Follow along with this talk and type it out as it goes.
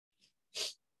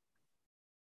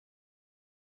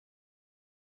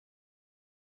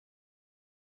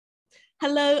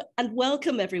Hello and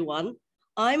welcome, everyone.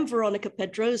 I'm Veronica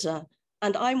Pedrosa,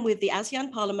 and I'm with the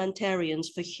ASEAN Parliamentarians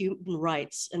for Human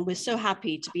Rights, and we're so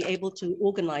happy to be able to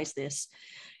organize this.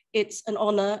 It's an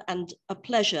honor and a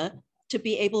pleasure to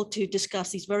be able to discuss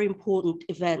these very important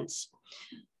events.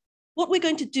 What we're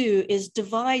going to do is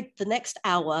divide the next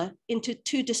hour into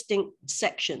two distinct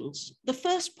sections. The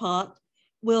first part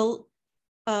will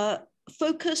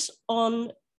focus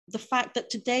on the fact that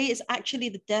today is actually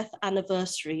the death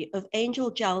anniversary of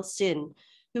Angel Kyal Sin,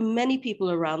 who many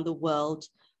people around the world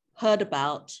heard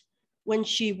about when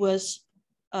she was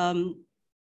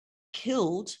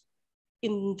killed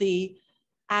in the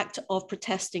act of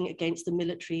protesting against the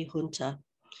military junta.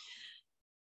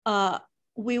 I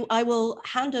will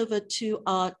hand over to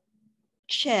our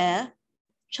chair,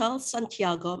 Charles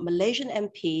Santiago, Malaysian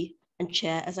MP and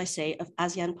chair, as I say, of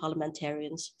ASEAN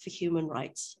Parliamentarians for Human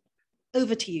Rights.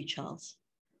 Over to you, Charles.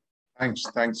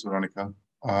 Thanks, Veronica.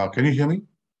 Can you hear me?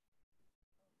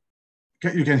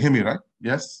 You can hear me, right?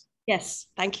 Yes? Yes,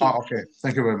 thank you. Okay,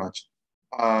 thank you very much.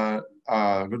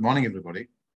 Good morning, everybody.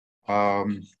 Well,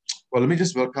 let me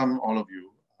just welcome all of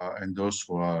you and those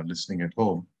who are listening at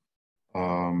home.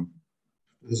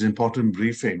 This is an important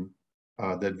briefing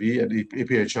that we at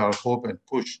APHR hope and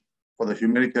push for the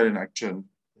humanitarian action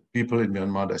that people in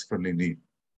Myanmar desperately need.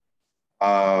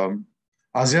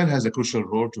 ASEAN has a crucial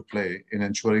role to play in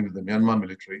ensuring that the Myanmar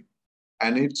military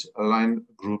and its aligned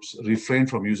groups refrain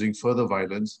from using further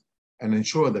violence and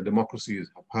ensure that democracy is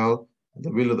upheld and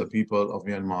the will of the people of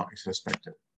Myanmar is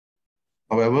respected.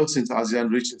 However, since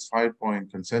ASEAN reached its 5-point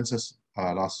consensus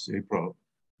last April,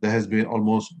 there has been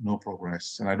almost no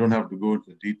progress. And I don't have to go into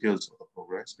the details of the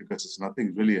progress because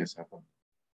nothing really has happened,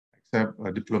 except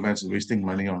diplomats wasting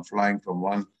money on flying from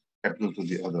one capital to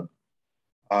the other.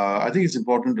 I think it's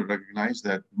important to recognize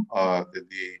that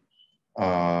the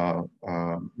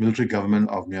military government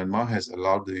of Myanmar has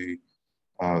allowed the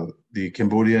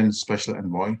Cambodian special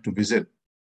envoy to visit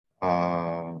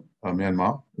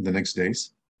Myanmar in the next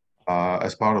days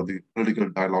as part of the political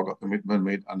dialogue or commitment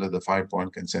made under the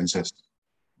 5-point consensus.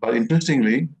 But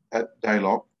interestingly, that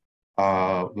dialogue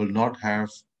will not have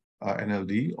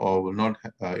NLD or will not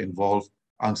involve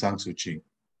Aung San Suu Kyi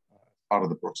part of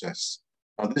the process.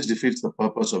 Now, this defeats the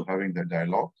purpose of having that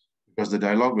dialogue because the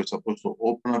dialogue was supposed to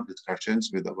open up discussions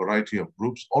with a variety of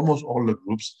groups, almost all the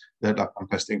groups that are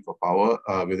contesting for power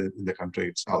within the country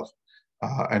itself.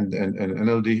 And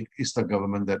NLD is the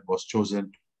government that was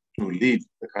chosen to lead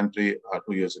the country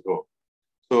 2 years ago.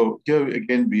 So here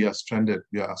again, we are stranded.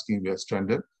 We are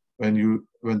stranded when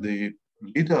the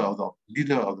leader of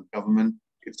the government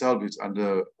itself is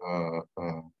under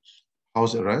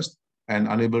house arrest and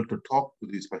unable to talk to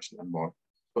the special envoy.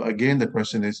 So again, the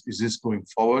question is this going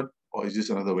forward or is this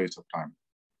another waste of time?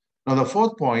 Now, the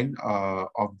fourth point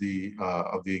of the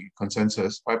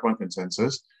consensus, 5-point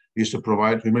consensus, is to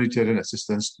provide humanitarian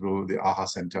assistance through the AHA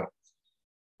Center.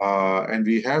 And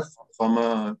we have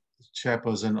former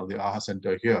chairperson of the AHA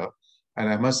Center here. And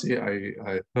I must say, I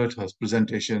heard her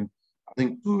presentation, I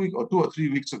think 2 or 3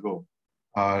 weeks ago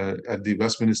at the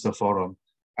Westminster Forum.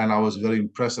 And I was very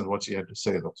impressed with what she had to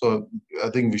say. So I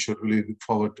think we should really look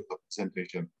forward to the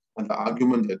presentation and the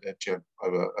argument that she had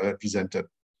presented.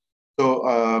 So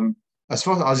as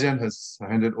far as ASEAN has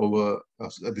handed over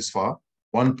this far,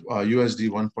 USD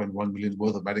 1.1 million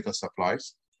worth of medical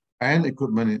supplies and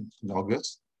equipment in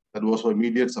August that was for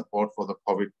immediate support for the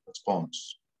COVID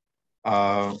response.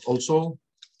 Also,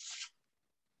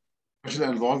 Special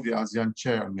Envoy, the ASEAN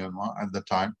chair in Myanmar at the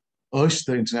time, urged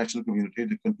the international community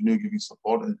to continue giving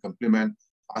support and complement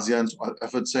ASEAN's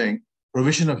efforts, saying,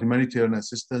 provision of humanitarian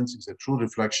assistance is a true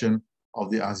reflection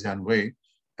of the ASEAN Way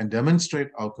and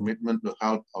demonstrate our commitment to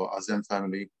help our ASEAN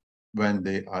family when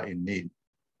they are in need.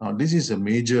 Now, this is a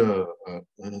major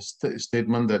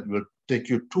statement that will take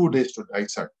you 2 days to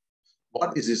dissect.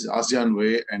 What is this ASEAN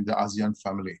Way and the ASEAN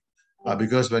family?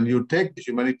 Because when you take the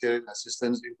humanitarian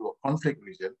assistance into a conflict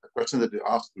region, the question that you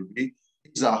ask will be,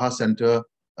 is the AHA Center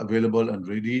available and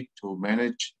ready to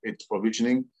manage its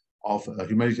provisioning of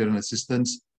humanitarian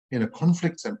assistance in a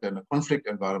conflict center, in a conflict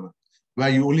environment, where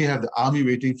you only have the army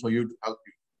waiting for you to help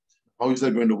you? How is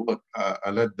that going to work?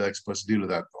 I'll let the experts deal with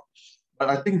that. But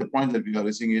I think the point that we are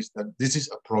raising is that this is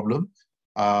a problem,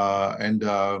 and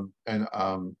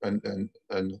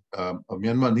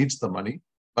Myanmar needs the money,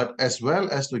 but as well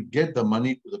as to get the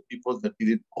money to the people that need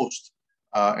it most,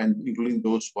 and including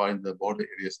those who are in the border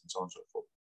areas and so on and so forth.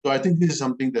 So I think this is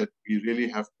something that we really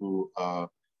have to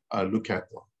look at.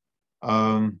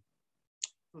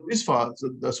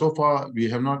 So far, we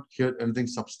have not heard anything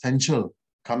substantial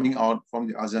coming out from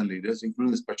the ASEAN leaders,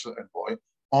 including the special envoy,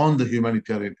 on the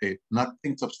humanitarian aid.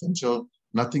 Nothing substantial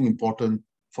nothing important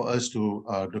for us to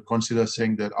consider,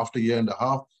 saying that after a year and a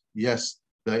half, yes,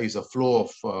 there is a flow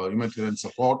of humanitarian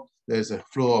support, there's a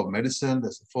flow of medicine,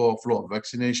 there's a flow of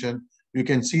vaccination. You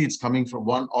can see it's coming from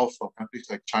one-off from countries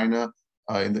like China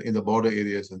in the border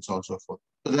areas and so on and so forth.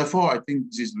 So therefore, I think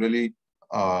this is really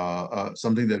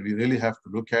something that we really have to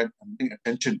look at and pay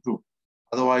attention to.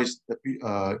 Otherwise,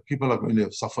 people are going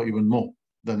to suffer even more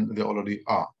than they already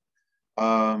are.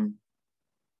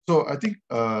 So I think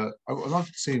I will not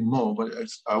say more, but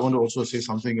I want to also say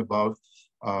something about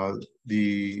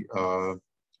the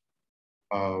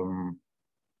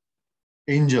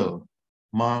angel,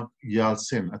 Kyal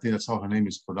Sin. I think that's how her name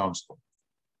is pronounced.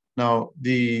 Now,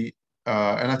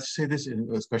 and I say this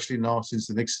especially now, since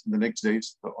the next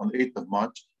days, on the 8th of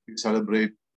March, we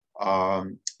celebrate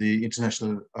the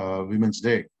International Women's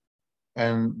Day.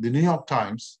 And the New York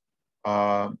Times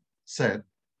said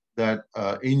that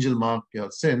Angel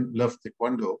Kyal Sin loved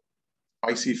taekwondo,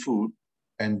 spicy food,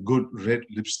 and good red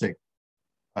lipstick.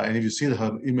 And if you see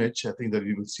her image, I think that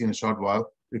you will see in a short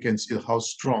while, you can see how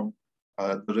strong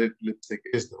the red lipstick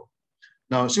is, though.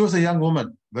 Now, she was a young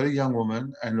woman, very young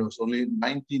woman, and was only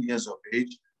 19 years of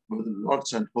age, with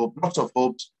lots of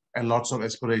hopes and lots of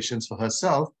aspirations for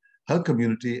herself, her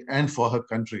community, and for her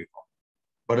country.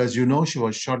 But as you know, she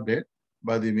was shot dead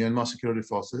by the Myanmar security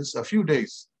forces a few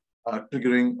days after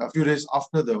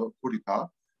the coup d'etat,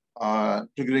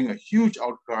 triggering a huge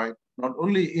outcry, not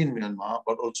only in Myanmar,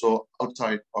 but also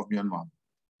outside of Myanmar.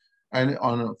 And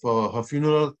for her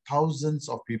funeral, thousands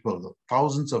of people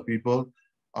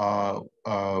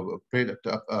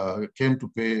came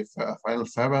to pay final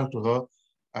farewell to her.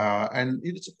 And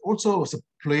it also was a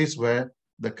place where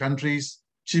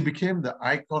she became the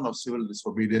icon of civil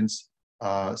disobedience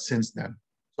since then.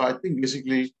 So I think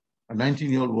basically a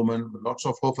 19-year-old woman with lots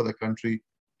of hope for the country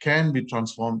can be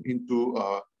transformed into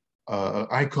an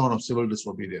icon of civil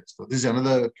disobedience. So this is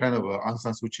another kind of Aung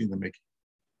San Suu Kyi in the making.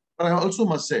 But I also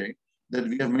must say that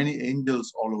we have many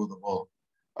angels all over the world,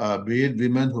 be it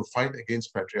women who fight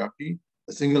against patriarchy,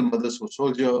 the single mothers who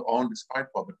soldier on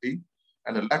despite poverty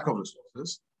and a lack of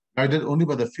resources, guided only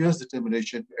by the fierce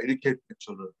determination to educate their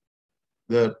children.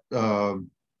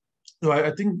 So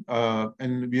I think,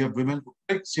 and we have women who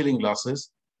break ceiling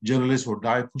glasses, journalists who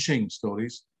die pushing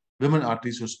stories, women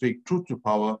artists who speak truth to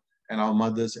power, and our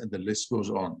mothers, and the list goes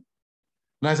on.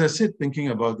 And as I sit thinking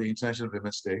about the International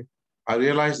Women's Day, I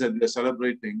realize that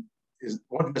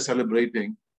what we're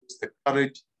celebrating is the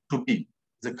courage to be,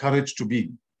 the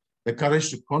courage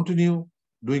to continue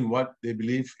doing what they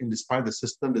believe in despite the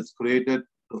system that's created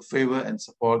to favor and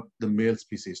support the male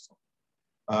species.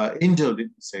 Angel did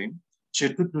the same. She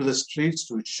took to the streets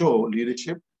to show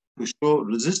leadership, to show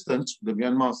resistance to the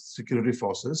Myanmar security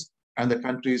forces and the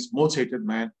country's most hated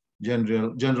man,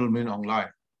 General Min Aung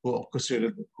Hlaing, who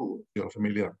orchestrated the coup, if you're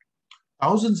familiar.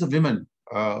 Thousands of women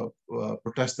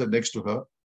protested next to her,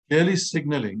 clearly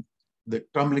signaling the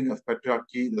crumbling of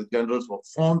patriarchy the generals were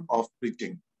fond of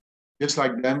preaching. Just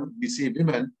like them, we see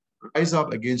women rise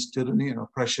up against tyranny and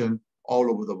oppression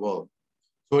all over the world.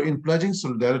 So in pledging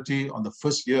solidarity on the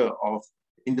first year of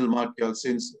Angel Kyal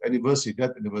Sin's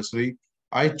death anniversary,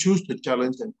 I choose to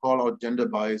challenge and call out gender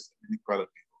bias and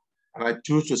inequality. And I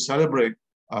choose to celebrate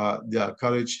their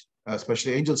courage,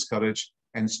 especially Angel's courage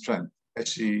and strength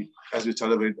as we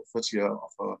celebrate the first year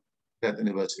of her death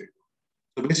anniversary.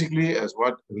 So basically, as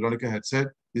what Veronica had said,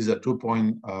 this is a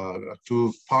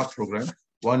two-part program.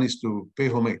 One is to pay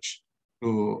homage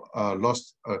to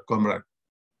lost comrade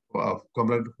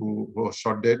who was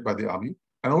shot dead by the army,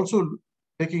 and also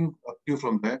taking a cue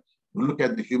from there to look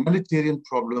at the humanitarian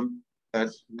problem that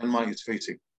Myanmar is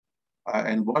facing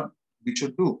and what we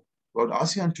should do, what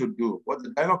ASEAN should do, what the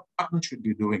dialogue partners should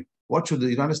be doing, what should the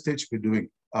United States be doing,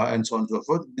 and so on and so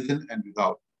forth, within and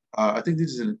without. I think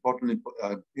this is an important,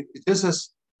 just as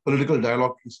political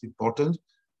dialogue is important,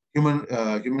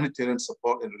 humanitarian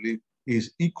support and relief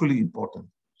is equally important.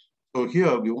 So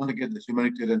here we want to get the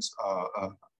humanitarian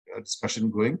discussion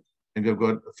going, and we've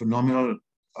got a phenomenal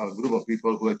group of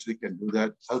people who actually can do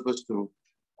that, help us to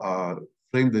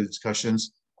frame the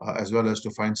discussions as well as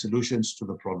to find solutions to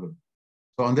the problem.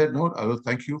 So on that note, I will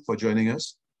thank you for joining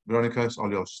us. Veronica, it's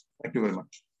all yours. Thank you very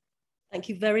much. Thank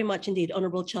you very much indeed,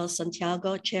 Honorable Charles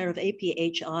Santiago, Chair of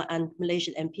APHR and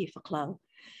Malaysian MP for Klang.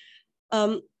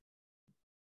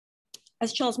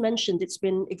 As Charles mentioned, it's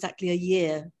been exactly a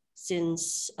year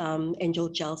since Angel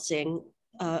Kyal Sin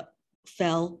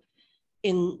fell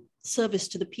in service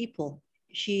to the people.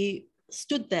 She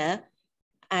stood there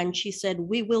and she said,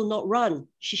 "We will not run."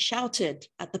 She shouted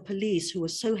at the police who were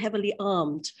so heavily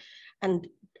armed and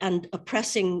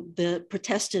oppressing the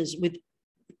protesters with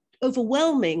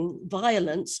overwhelming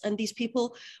violence. And these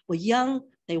people were young,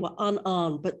 they were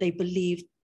unarmed, but they believed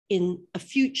in a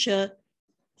future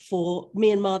for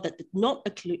Myanmar that did not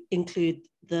include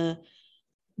the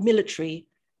military.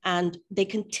 And they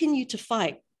continue to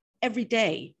fight every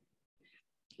day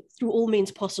through all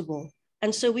means possible.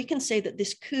 And so we can say that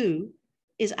this coup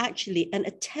is actually an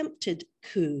attempted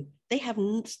coup. They have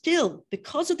still,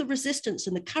 because of the resistance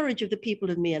and the courage of the people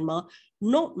of Myanmar,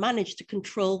 not managed to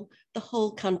control the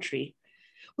whole country.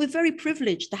 We're very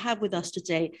privileged to have with us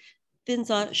today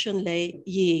Thinza Shunle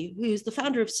Yi, who is the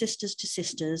founder of Sisters to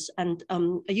Sisters and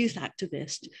a youth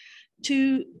activist,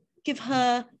 to give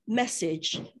her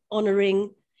message honoring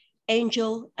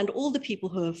Angel and all the people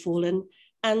who have fallen.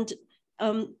 And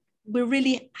we're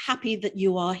really happy that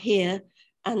you are here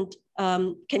and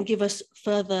can give us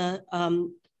further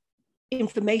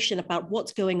information about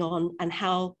what's going on and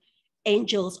how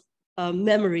Angel's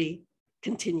memory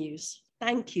continues.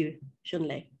 Thank you,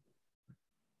 Shunle.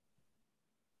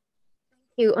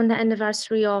 On the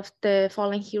anniversary of the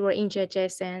fallen hero Angel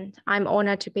Sin, I'm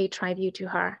honored to pay tribute to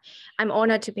her. I'm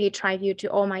honored to pay tribute to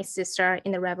all my sisters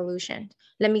in the revolution.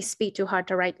 Let me speak to her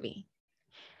directly.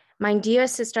 My dear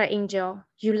sister Angel,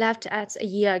 you left us a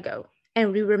year ago,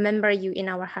 and we remember you in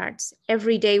our hearts.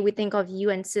 Every day we think of you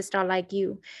and sisters like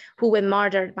you who were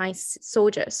murdered by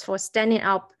soldiers for standing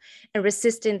up and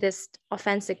resisting this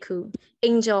offensive coup.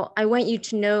 Angel, I want you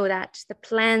to know that the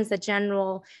plans the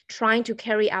general trying to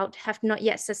carry out have not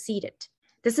yet succeeded.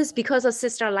 This is because of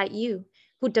sisters like you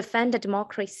who defend the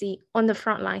democracy on the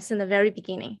front lines in the very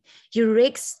beginning. You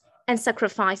risked and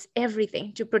sacrifice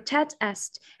everything to protect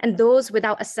us and those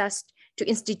without access to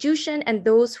institutions and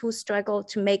those who struggle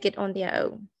to make it on their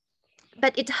own.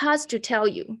 But it has to tell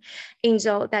you,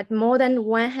 Angel, that more than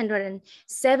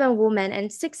 107 women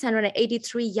and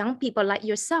 683 young people like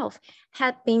yourself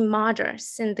have been martyred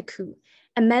since the coup.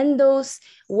 Among those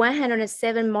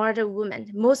 107 martyred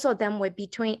women, most of them were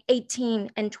between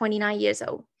 18 and 29 years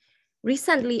old.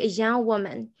 Recently, a young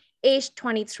woman, aged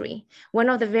 23, one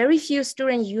of the very few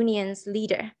student unions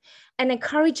leader and a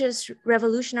courageous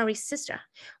revolutionary sister,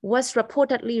 was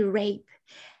reportedly raped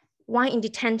while in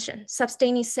detention,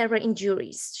 sustaining several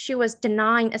injuries. She was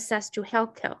denied access to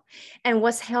healthcare and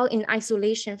was held in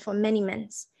isolation for many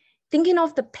months. Thinking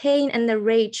of the pain and the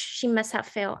rage she must have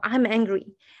felt, I'm angry.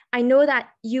 I know that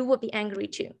you would be angry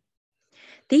too.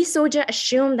 These soldiers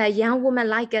assume that young women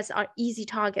like us are easy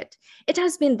target. It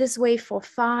has been this way for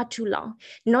far too long,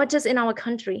 not just in our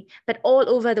country, but all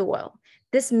over the world.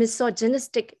 This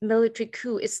misogynistic military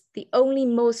coup is the only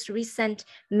most recent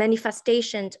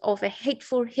manifestation of a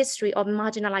hateful history of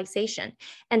marginalization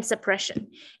and suppression.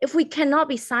 If we cannot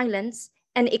be silenced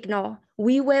and ignore,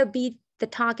 we will be the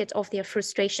target of their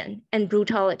frustration and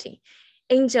brutality.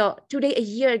 Angel, today, a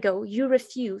year ago, you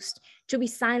refused to be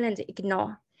silent and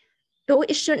ignore. Though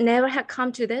it should never have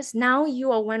come to this, now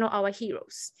you are one of our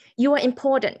heroes. You are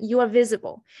important, you are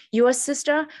visible. You are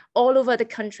sister all over the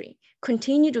country.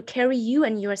 Continue to carry you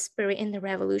and your spirit in the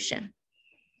revolution.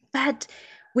 But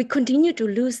we continue to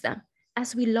lose them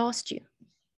as we lost you.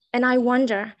 And I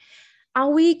wonder, are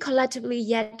we collectively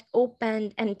yet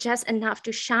open and just enough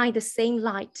to shine the same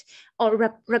light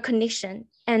or recognition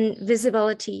and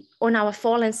visibility on our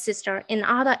fallen sister in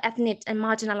other ethnic and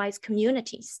marginalized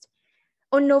communities?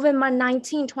 On November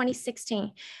 19,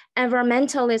 2016,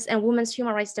 environmentalist and women's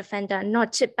human rights defender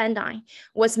Norchit Bandai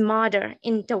was murdered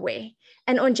in the way.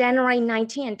 And on January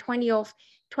 19 and 20 of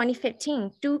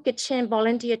 2015, two Kachin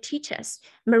volunteer teachers,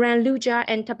 Maran Luja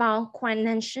and Tabao Kwan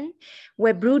Nanshan,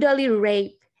 were brutally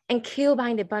raped and killed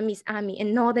by the Burmese army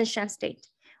in northern Shan State.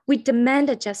 We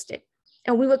demanded justice,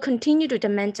 and we will continue to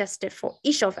demand justice for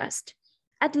each of us,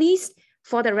 at least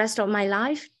for the rest of my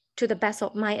life, to the best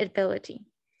of my ability.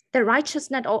 The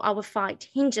righteousness of our fight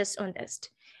hinges on this.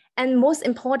 And most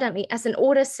importantly, as an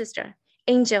older sister,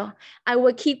 Angel, I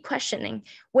will keep questioning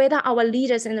whether our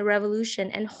leaders in the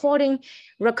revolution and holding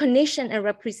recognition and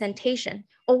representation,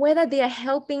 or whether they are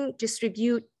helping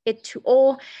distribute it to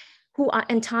all who are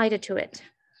entitled to it.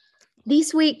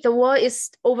 This week, the world is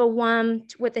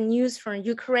overwhelmed with the news from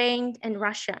Ukraine and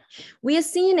Russia. We are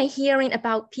seeing and hearing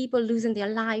about people losing their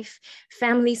life,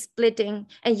 families splitting,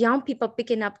 and young people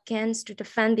picking up guns to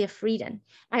defend their freedom.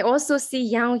 I also see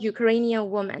young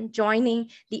Ukrainian women joining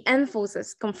the armed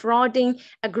forces, confronting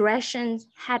aggression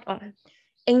head-on.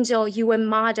 Angel, you were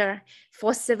martyred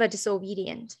for civil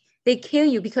disobedience. They kill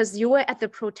you because you were at the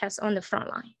protest on the front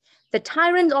line. The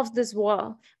tyrants of this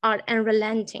world are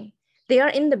unrelenting. They are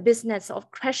in the business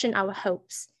of crushing our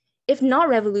hopes. If not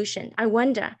revolution, I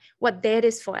wonder what that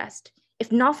is for us.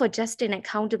 If not for justice and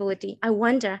accountability, I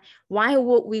wonder why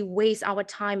would we waste our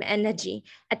time and energy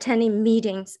attending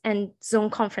meetings and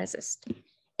Zoom conferences?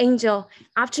 Angel,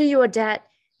 after you are dead,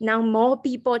 now more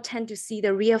people tend to see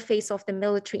the real face of the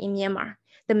military in Myanmar.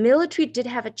 The military did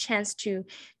have a chance to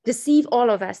deceive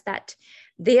all of us that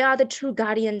they are the true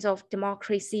guardians of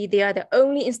democracy. They are the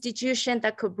only institution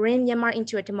that could bring Myanmar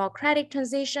into a democratic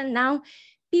transition. Now,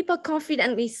 people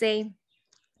confidently say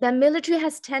the military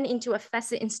has turned into a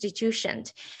facet institution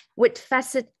with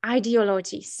facet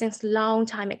ideology since long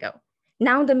time ago.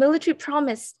 Now the military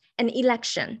promised an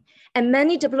election, and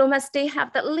many diplomats, they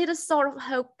have that little sort of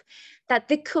hope that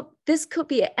this could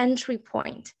be an entry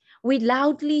point. We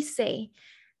loudly say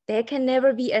there can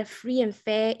never be a free and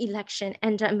fair election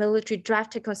under a military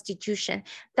drafted constitution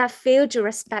that failed to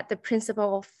respect the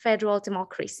principle of federal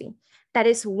democracy. That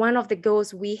is one of the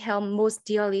goals we held most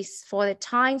dearly for the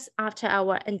times after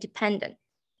our independence.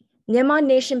 Myanmar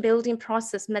nation building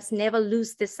process must never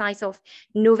lose the sight of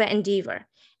novel endeavor.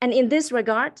 And in this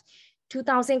regard,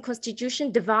 2000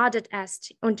 constitution divided us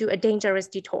onto a dangerous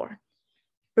detour.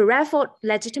 Bereft of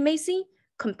legitimacy,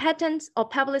 competence, or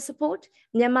public support,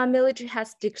 Myanmar military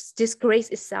has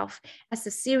disgraced itself as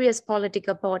a serious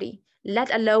political body,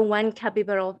 let alone one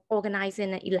capable of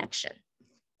organizing an election.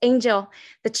 Angel,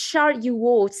 the chart you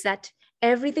wrote said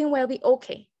everything will be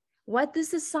okay. What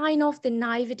is a sign of the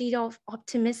naivety of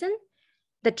optimism?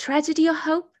 The tragedy of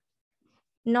hope?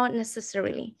 Not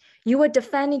necessarily. You were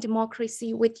defending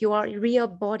democracy with your real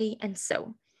body and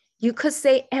soul. You could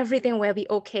say everything will be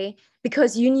okay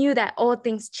because you knew that all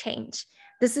things change.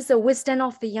 This is the wisdom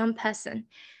of the young person.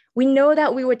 We know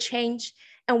that we will change,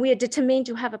 and we are determined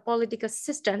to have a political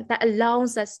system that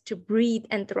allows us to breathe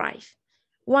and thrive.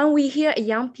 When we hear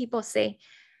young people say,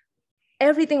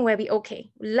 everything will be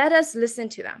okay, let us listen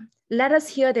to them. Let us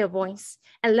hear their voice,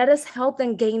 and let us help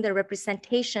them gain the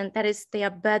representation that is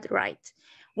their birthright.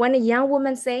 When a young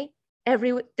woman say,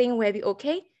 everything will be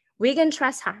okay, we can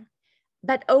trust her,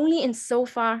 but only in so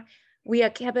far we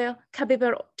are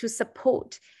capable to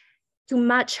support, to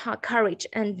match her courage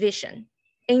and vision.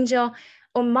 Angel,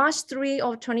 on March 3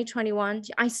 of 2021,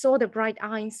 I saw the bright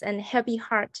eyes and heavy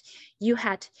heart you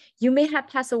had. You may have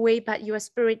passed away, but your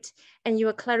spirit and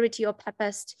your clarity of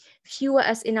purpose fuel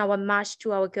us in our march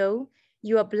to our goal.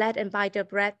 Your blood and vital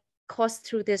breath coursed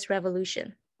through this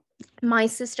revolution. My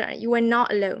sister, you are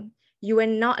not alone. You are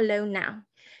not alone now.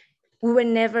 You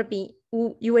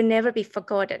will never be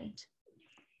forgotten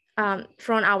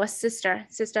from our sister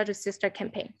to sister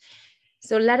campaign.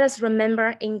 So let us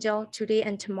remember Angel today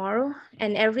and tomorrow,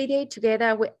 and every day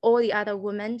together with all the other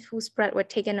women whose breath were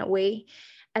taken away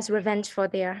as revenge for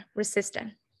their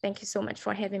resistance. Thank you so much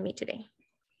for having me today.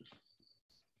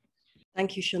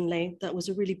 Thank you, Shunlei. That was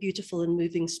a really beautiful and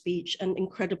moving speech and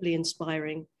incredibly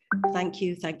inspiring. Thank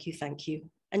you, thank you, thank you.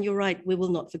 And you're right, we will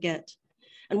not forget.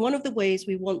 And one of the ways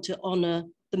we want to honor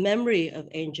the memory of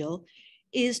Angel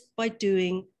is by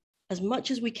doing as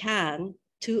much as we can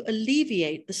to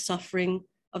alleviate the suffering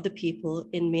of the people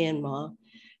in Myanmar.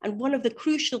 And one of the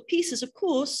crucial pieces, of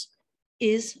course,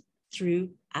 is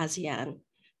through ASEAN.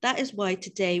 That is why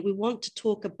today we want to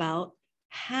talk about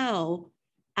how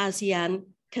ASEAN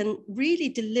can really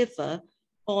deliver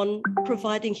on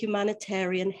providing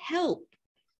humanitarian help.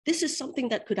 This is something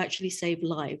that could actually save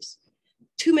lives.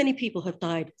 Too many people have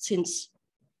died since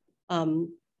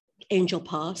Angel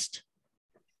passed.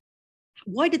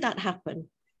 Why did that happen?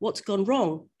 What's gone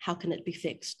wrong? How can it be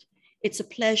fixed? It's a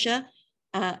pleasure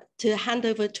to hand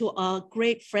over to our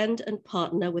great friend and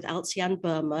partner with ASEAN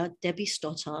Burma, Debbie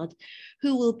Stothard,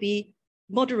 who will be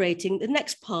moderating the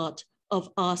next part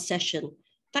of our session.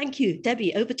 Thank you,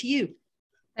 Debbie, over to you.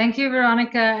 Thank you,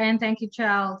 Veronica, and thank you,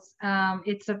 Charles.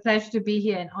 It's a pleasure to be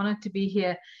here and honored to be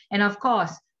here. And of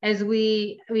course, as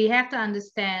we have to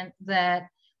understand that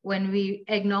when we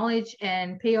acknowledge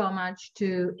and pay homage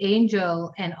to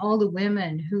Angel and all the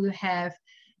women who have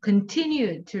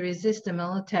continued to resist the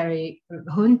military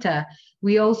junta,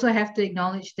 we also have to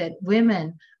acknowledge that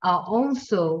women are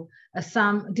also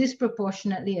some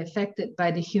disproportionately affected by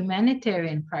the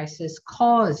humanitarian crisis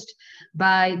caused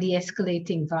by the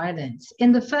escalating violence.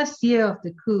 In the first year of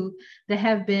the coup, there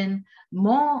have been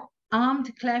more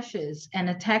armed clashes and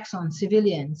attacks on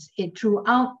civilians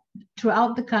throughout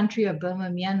the country of Burma,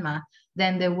 Myanmar,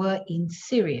 than there were in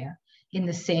Syria in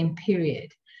the same period.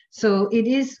 So it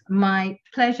is my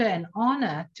pleasure and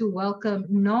honor to welcome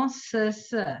No Se,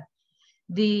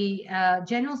 the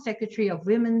General Secretary of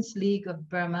Women's League of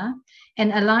Burma,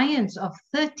 an alliance of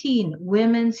 13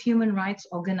 women's human rights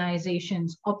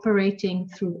organizations operating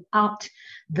throughout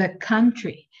the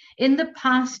country. In the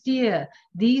past year,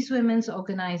 these women's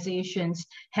organizations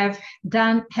have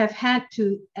had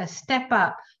to step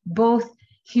up both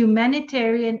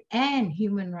humanitarian and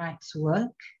human rights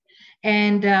work.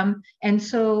 And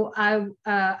so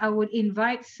I would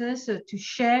invite Circe to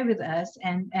share with us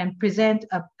and present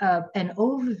an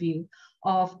overview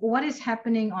of what is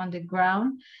happening on the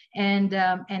ground and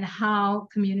how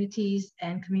communities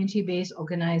and community-based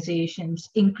organizations,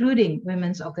 including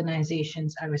women's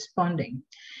organizations, are responding.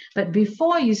 But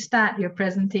before you start your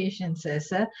presentation,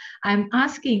 Circe, I'm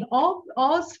asking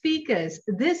all speakers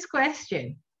this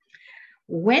question.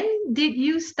 When did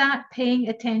you start paying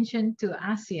attention to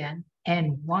ASEAN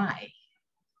and why?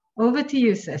 Over to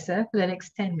you, Circe, for the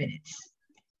next 10 minutes.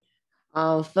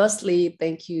 Firstly,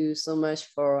 thank you so much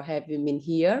for having me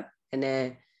here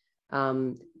and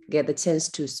get the chance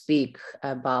to speak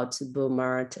about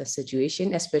Burma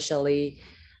situation, especially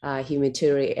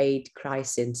humanitarian aid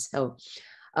crisis. So,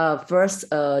 first,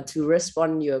 to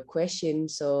respond to your question,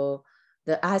 so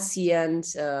the ASEAN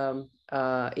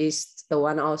is the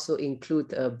one also include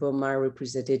Burma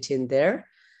representation there,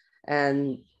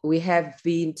 and we have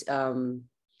been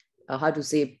how to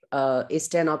say,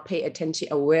 instead of pay attention,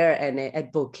 aware and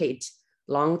advocate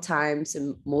long times,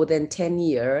 more than 10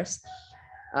 years,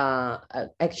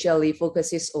 actually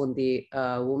focuses on the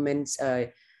women's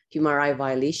human rights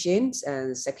violations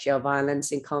and sexual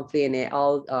violence in conflict and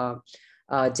all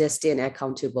justice and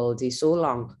accountability so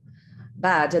long.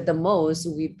 But the most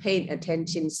we paid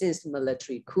attention since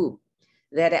military coup,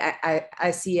 that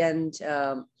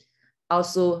ASEAN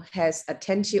also has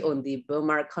attention on the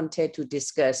Burma context to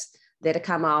discuss that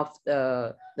come out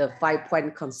the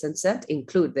 5-point consensus,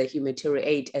 include the humanitarian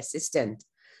aid assistance.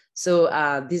 So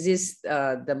this is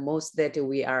the most that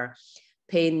we are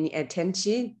paying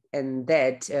attention, and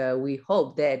that we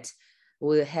hope that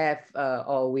we'll have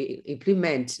or we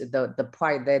implement the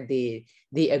point that they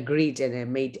agreed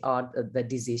and made on the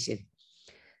decision.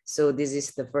 So this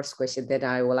is the first question that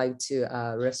I would like to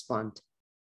respond.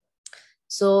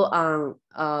 So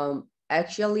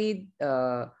actually,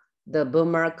 the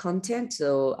Burma content,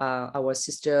 so our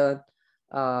sister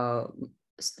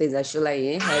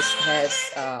Shulai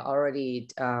has already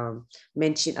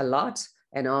mentioned a lot,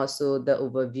 and also the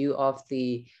overview of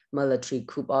the military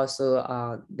coup also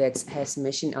that has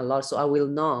mentioned a lot. So I will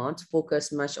not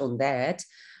focus much on that.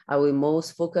 I will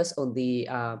most focus on the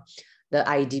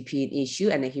IDP issue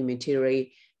and the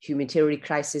humanitarian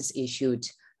crisis issued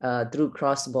through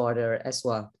cross-border as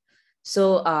well.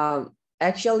 So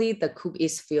actually, the coup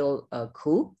is still a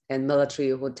coup, and military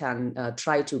junta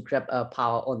tried to grab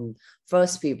power on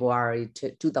 1st February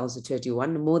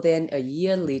 2021. More than a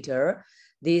year later,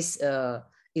 this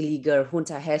illegal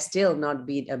junta has still not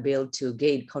been able to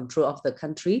gain control of the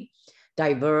country.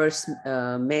 Diverse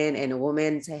men and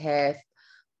women have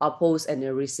opposed and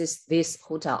resist this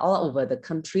junta all over the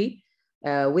country.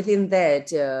 Within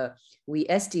that, we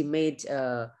estimate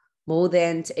more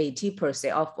than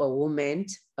 80% of women,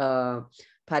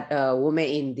 women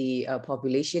in the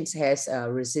populations has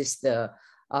resist the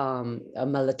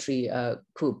military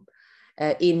coup.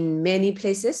 In many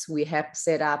places, we have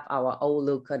set up our own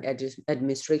local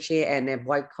administration and a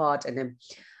boycott and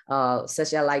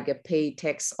such as like a pay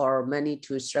tax or money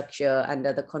to structure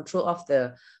under the control of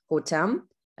the junta.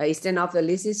 Instead of the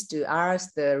lists to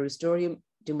ask the restoring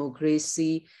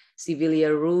democracy,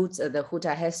 civilian roots, the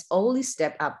junta has only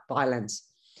stepped up violence.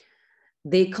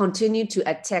 They continue to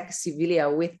attack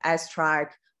civilians with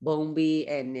airstrike, bombing,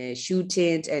 and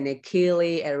shooting, and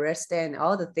killing, arresting, and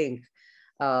all the things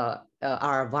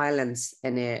are violence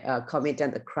and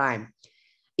committing the crime.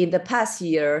 In the past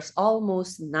years,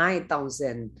 almost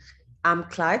 9,000 armed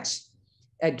clash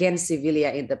against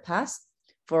civilians in the past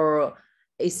for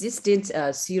existing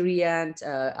Syria,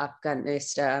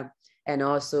 Afghanistan, and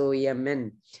also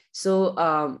Yemen. So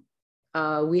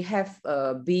we have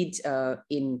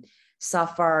been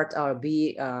suffered or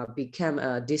become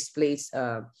displaced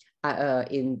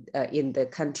in the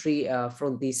country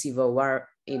from the civil war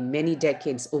in many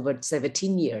decades, over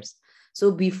 17 years.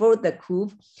 So before the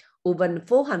coup, over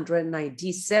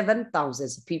 497,000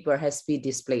 people has been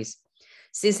displaced.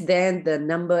 Since then, the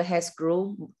number has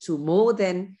grown to more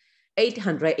than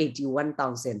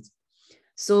 881,000.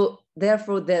 So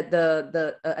therefore,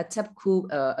 the attempt coup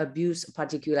abuse,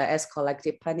 particular as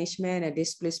collective punishment and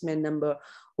displacement number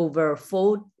over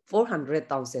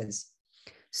 400,000.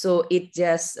 So it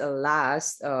just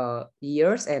lasts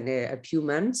years and a few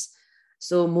months.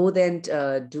 So more than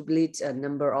duplicate a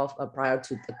number of prior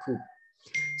to the coup.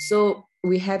 So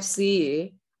we have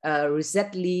seen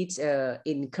recently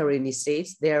in current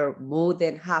states, there are more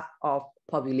than half of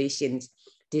populations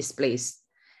displaced.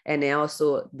 And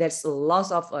also there's a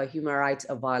lot of human rights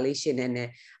violation,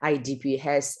 and IDP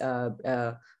has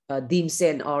Dim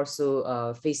Sen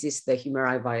also faces the human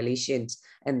rights violations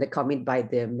and the commit by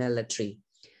the military.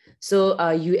 So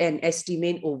UN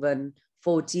estimate over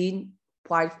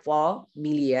 14.4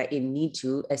 million in need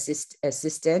to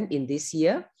assistance in this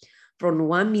year. From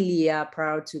 1 million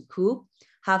prior to coup,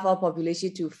 half our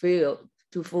population to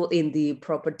fall in the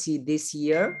poverty this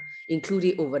year,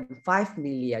 including over 5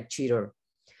 million children.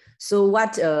 So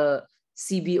what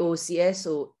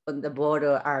CBOCSO on the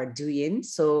border are doing?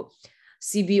 So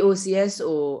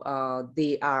CBOCSO,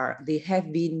 they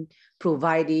have been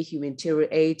providing humanitarian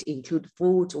aid, include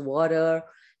food, water,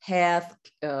 health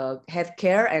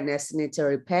care, and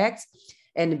sanitary packs,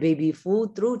 and baby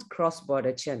food through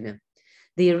cross-border channel.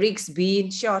 The risk being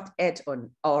shot at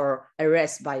or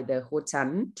arrested by the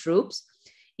Hotan troops.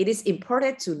 It is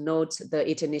important to note the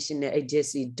international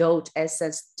agency don't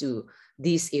access to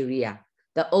this area.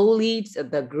 Only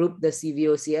the group, the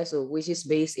CBOCSO, which is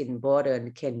based in border,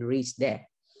 can reach there.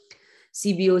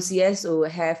 CBOCSO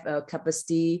have a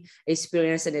capacity,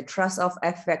 experience, and a trust of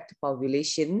affected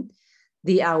population.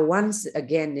 They are once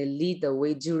again lead the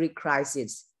way during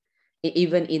crisis,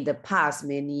 even in the past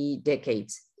many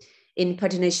decades. In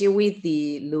partnership with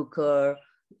the local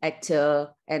actor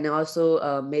and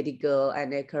also medical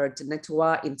and current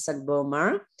network in South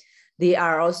Burma, they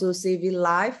are also saving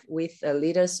life with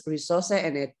leaders' resources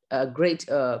and a great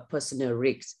personal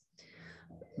risk.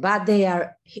 But they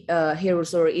are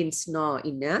heroes in not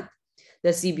enough. The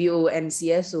CBO and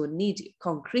CSO need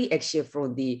concrete action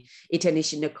from the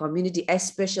international community,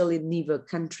 especially neighbor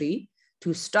country,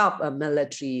 to stop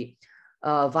military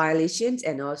violations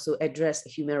and also address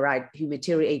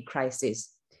humanitarian aid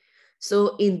crisis.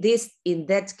 So in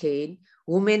that case,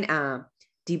 women are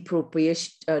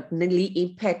disproportionately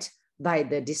impacted by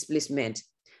the displacement.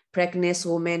 Pregnant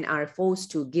women are forced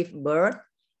to give birth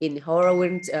in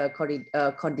harrowing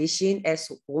conditions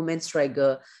as women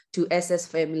struggle to access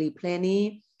family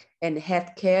planning and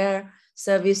health care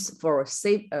service for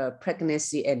safe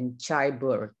pregnancy and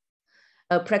childbirth.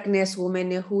 A pregnant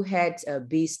woman who had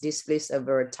been displaced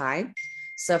over time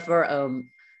suffered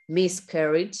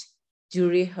miscarriage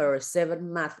during her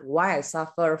 7 months while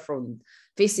suffer from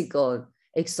physical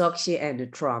exhaustion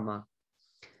and trauma.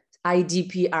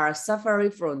 IDP are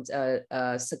suffering from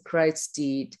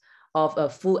scarcity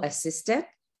of food assistance,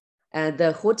 and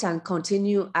the Hotan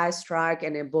continue air strike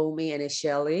and bombing and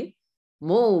shelling.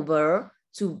 Moreover,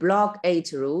 to block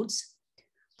aid routes,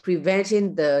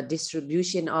 preventing the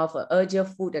distribution of urgent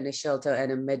food and shelter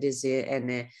and medicine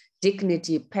and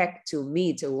dignity pack to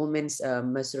meet a woman's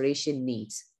menstruation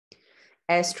needs.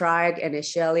 Air strike and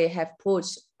shelling have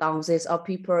pushed thousands of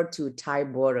people to Thai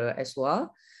border as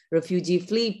well. Refugees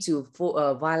flee to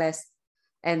violence,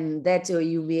 and that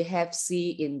you may have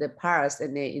seen in the past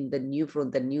and in the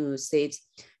new states,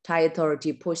 Thai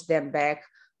authority push them back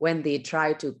when they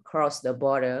try to cross the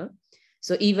border.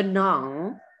 So even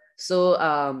now,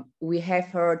 we have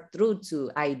heard through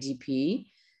to IDP,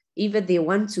 even they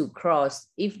want to cross,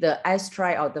 if the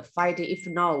airstrike or the fighting, if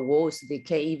not worse, they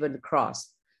can't even cross.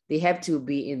 They have to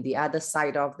be in the other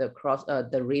side of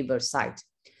the river side.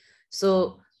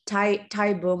 So Thai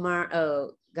Burma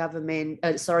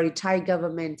Thai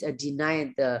government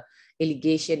denied the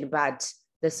allegation, but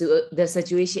the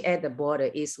situation at the border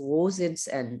is worsened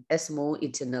and as more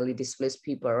internally displaced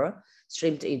people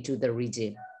streamed into the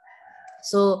region.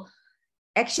 So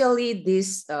actually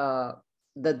this, the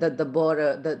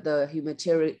border, the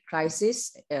humanitarian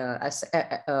crisis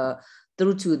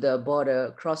through to the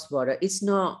border, cross-border, it's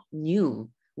not new.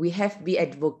 We have been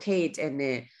advocate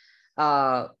and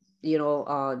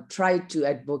try to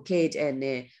advocate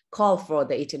and call for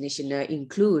the international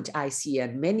include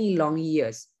ASEAN many long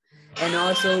years. And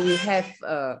also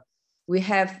we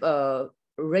have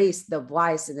raised the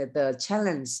voice and the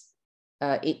challenge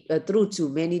through to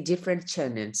many different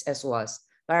channels as well.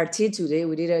 But until today,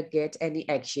 we didn't get any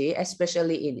action,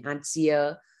 especially in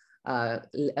ASEAN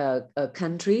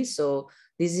countries. So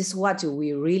this is what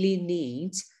we really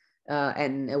need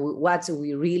and what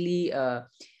we really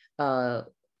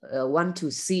want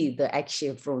to see the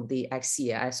action from the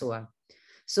ASEAN as well.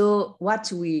 So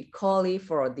what we call it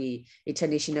for the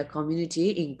international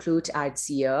community include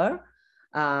ASEAN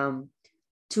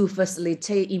to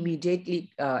facilitate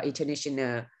immediately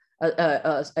international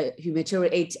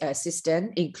humanitarian aid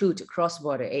assistance, include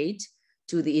cross-border aid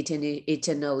to the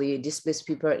internally displaced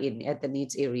people in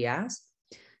ethnic areas.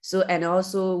 So, and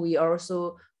also we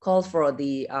also call for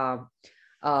the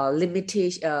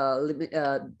limitation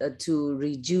to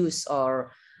reduce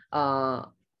or a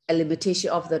limitation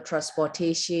of the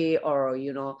transportation or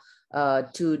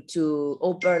to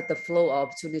open the flow of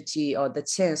opportunity or the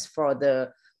chance for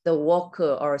the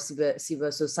worker or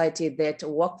civil society that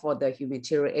work for the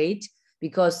humanitarian aid,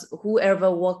 because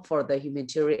whoever work for the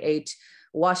humanitarian aid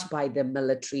watched by the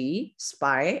military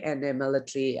spy and the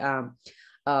military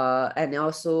and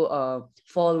also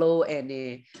follow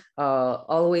and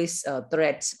always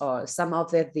threats, or some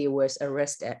of that they were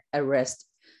arrest.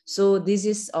 So this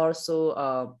is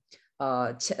also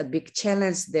a big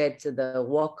challenge that the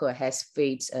worker has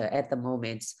faced at the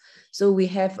moment. So we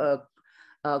have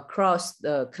across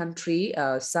the country,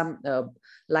 some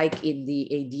like in the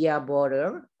India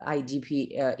border,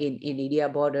 IDP in India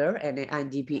border, and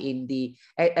IDP in the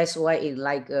SY in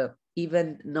like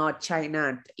even not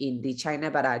China, in the China,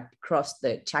 but across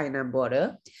the China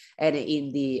border and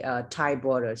in the Thai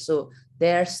border. So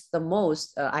there's the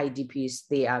most IDPs,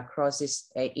 they are crosses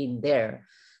in there.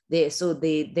 They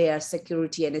are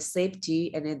security and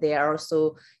safety, and they are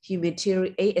also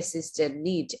humanitarian aid assistance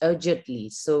need urgently.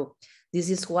 So this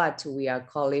is what we are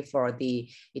calling for the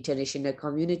international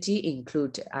community,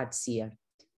 include ASEAN.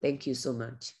 Thank you so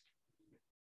much.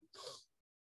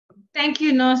 Thank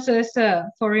you, Nosser, sir,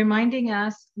 for reminding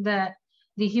us that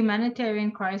the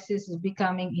humanitarian crisis is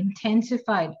becoming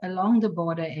intensified along the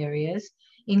border areas,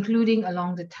 including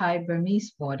along the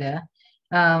Thai-Burmese border.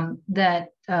 This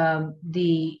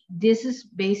is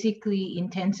basically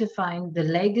intensifying the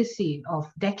legacy of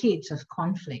decades of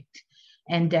conflict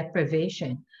and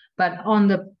deprivation. But on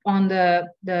the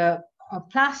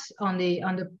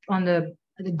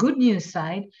good news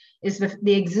side is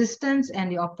the existence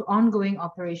and the ongoing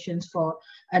operations for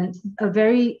a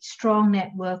very strong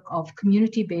network of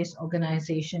community-based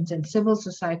organizations and civil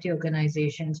society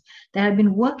organizations that have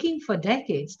been working for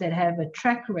decades, that have a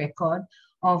track record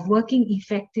of working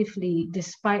effectively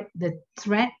despite the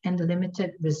threat and the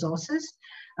limited resources,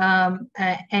 and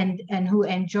who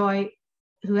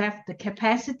have the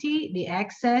capacity, the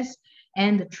access,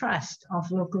 and the trust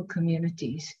of local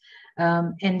communities.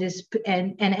 And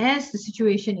as the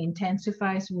situation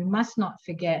intensifies, we must not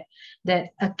forget that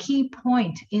a key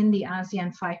point in the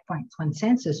ASEAN 5-point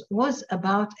consensus was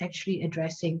about actually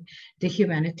addressing the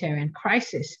humanitarian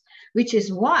crisis, which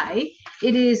is why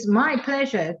it is my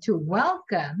pleasure to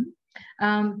welcome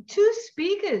two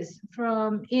speakers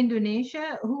from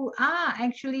Indonesia who are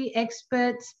actually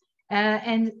experts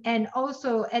and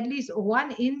also at least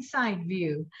one inside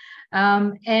view.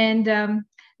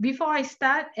 Before I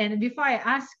start and before I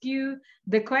ask you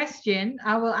the question,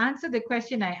 I will answer the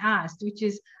question I asked, which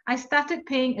is, I started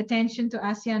paying attention to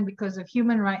ASEAN because of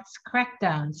human rights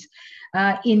crackdowns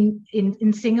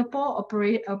in Singapore,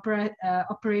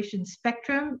 Operation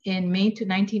Spectrum in May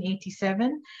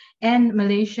 1987, and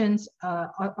Malaysians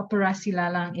Operasi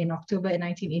Lalang in October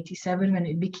 1987, when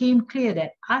it became clear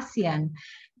that ASEAN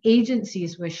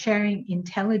agencies were sharing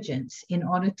intelligence in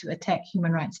order to attack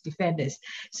human rights defenders.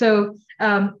 So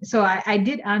I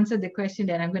did answer the question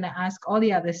that I'm going to ask all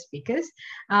the other speakers.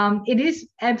 It is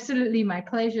absolutely my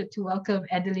pleasure to welcome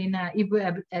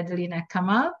Ibu Adelina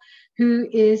Kamal, who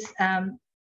is a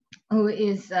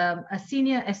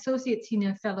associate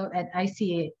senior fellow at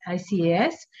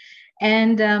ICAS,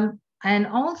 and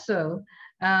also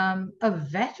a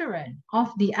veteran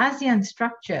of the ASEAN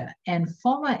structure and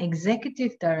former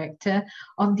executive director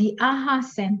of the AHA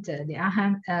Center, the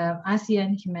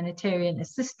ASEAN Humanitarian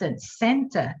Assistance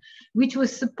Center, which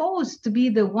was supposed to be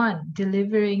the one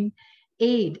delivering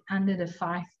aid under the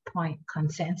 5-point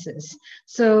consensus.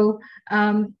 So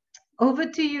over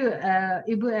to you,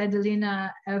 Ibu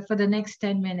Adelina, for the next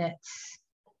 10 minutes.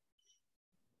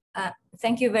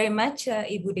 Thank you very much,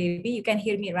 Ibu Devi. You can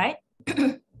hear me, right?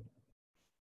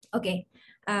 Okay,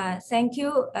 thank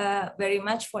you very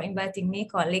much for inviting me,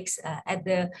 colleagues at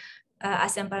the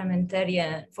ASEAN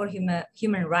Parliamentarian for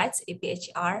Human Rights,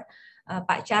 APHR,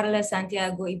 Pak Charles,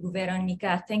 Santiago, Ibu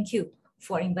Veronica. Thank you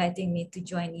for inviting me to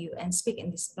join you and speak in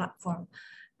this platform.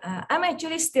 I'm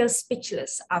actually still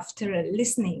speechless after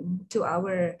listening to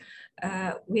our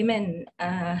women,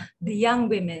 the young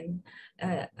women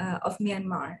of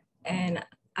Myanmar, and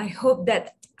I hope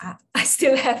that I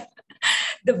still have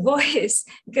the voice,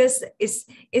 because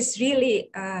it's really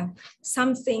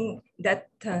something that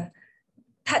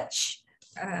touch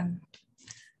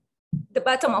the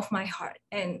bottom of my heart.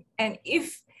 And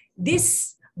if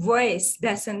this voice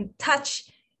doesn't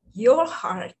touch your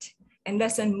heart and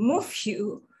doesn't move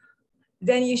you,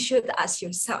 then you should ask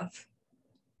yourself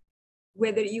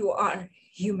whether you are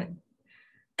human.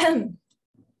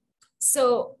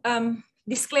 So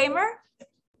disclaimer,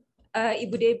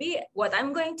 Ibu Devi, what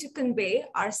I'm going to convey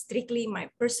are strictly my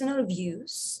personal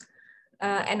views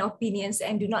and opinions,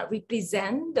 and do not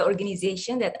represent the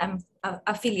organization that I'm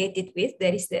affiliated with.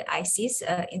 There is the ISIS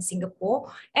in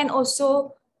Singapore, and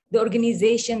also the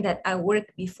organization that I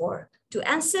worked before. To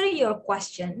answer your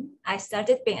question, I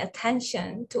started paying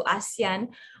attention to ASEAN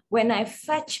when I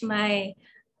fetched my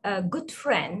good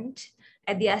friend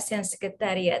at the ASEAN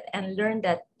Secretariat and learned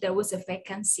that there was a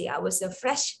vacancy. I was a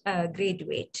fresh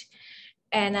graduate.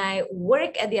 And I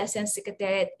worked at the ASEAN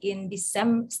Secretariat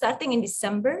starting in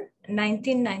December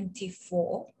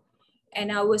 1994. And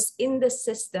I was in the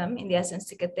system in the ASEAN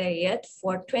Secretariat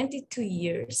for 22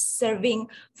 years, serving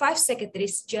 5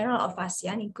 Secretaries General of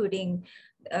ASEAN, including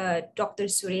Dr.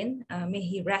 Surin, may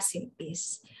he rest in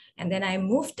peace. And then I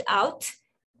moved out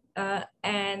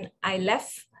and I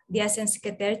left the ASEAN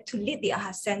Secretariat to lead the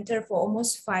AHA Center for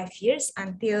almost 5 years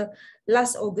until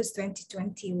last August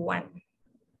 2021.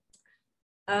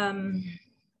 I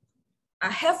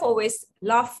have always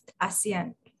loved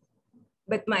ASEAN,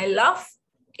 but my love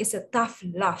is a tough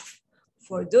love.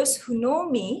 For those who know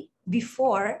me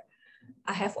before,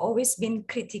 I have always been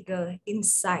critical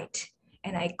inside,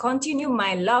 and I continue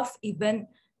my love even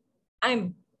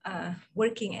I'm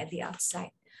working at the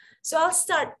outside. So I'll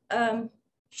start.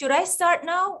 Should I start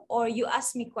now, or you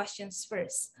ask me questions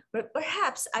first? But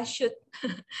perhaps I should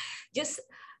just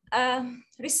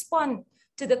respond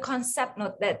to the concept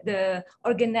note that the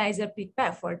organizer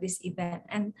prepared for this event.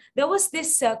 And there was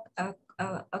this a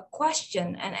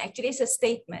question, and actually it's a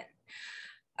statement.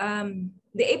 The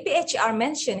APHR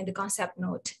mentioned in the concept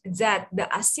note that the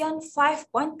ASEAN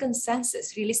 5-point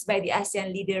consensus released by the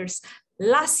ASEAN leaders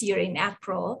last year in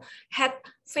April had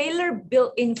failure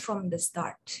built in from the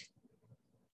start.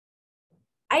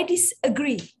 I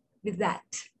disagree with that.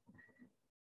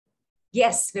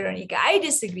 Yes, Veronica, I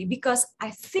disagree because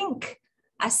I think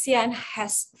ASEAN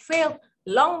has failed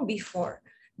long before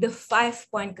the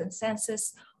 5-point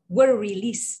consensus were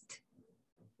released.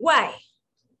 Why?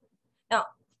 Now,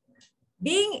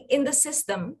 being in the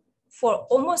system for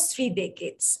almost 3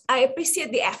 decades, I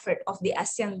appreciate the effort of the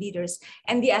ASEAN leaders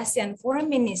and the ASEAN foreign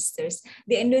ministers,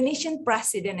 the Indonesian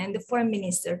president and the foreign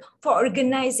minister for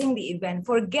organizing the event,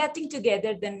 for getting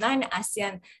together the 9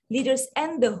 ASEAN leaders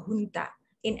and the junta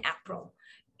in April.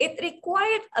 It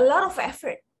required a lot of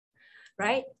effort,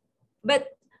 right? But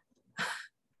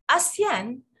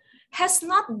ASEAN has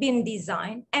not been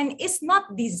designed and is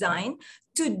not designed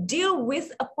to deal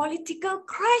with a political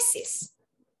crisis.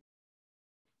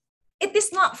 It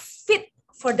is not fit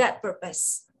for that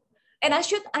purpose. And I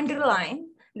should underline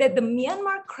that the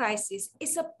Myanmar crisis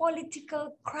is a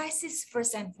political crisis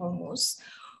first and foremost,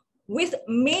 with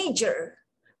major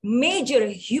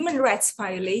human rights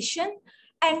violation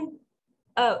and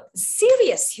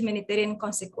serious humanitarian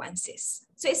consequences.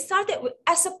 So it started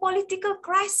as a political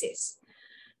crisis,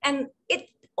 and it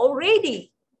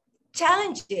already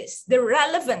challenges the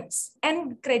relevance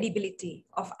and credibility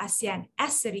of ASEAN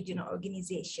as a regional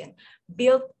organization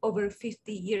built over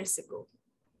 50 years ago.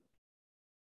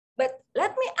 But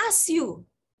let me ask you,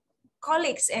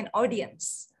 colleagues and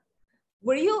audience,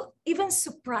 were you even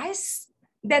surprised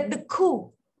that the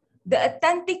coup, the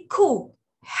authentic coup,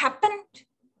 happened?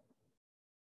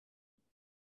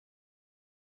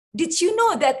 Did you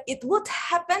know that it would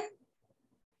happen?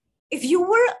 If you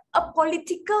were a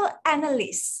political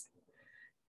analyst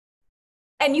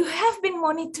and you have been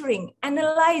monitoring,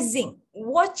 analyzing,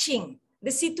 watching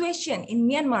the situation in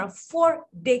Myanmar for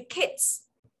decades,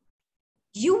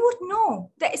 you would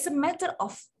know that it's a matter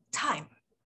of time.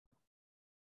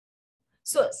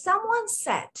 So someone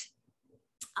said,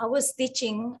 I was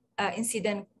teaching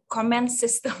incident command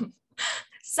system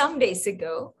some days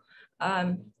ago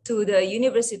to the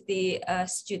university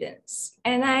students,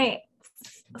 and I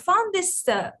found this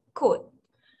quote.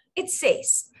 It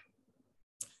says,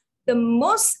 the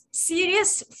most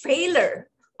serious failure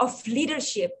of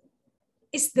leadership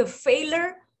is the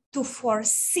failure to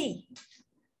foresee,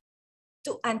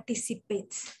 to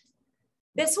anticipate.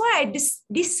 That's why I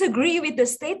disagree with the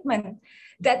statement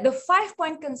that the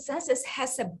 5-point consensus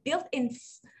has a built-in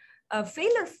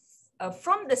failure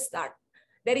from the start.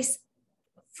 That is,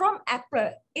 from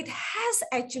April, it has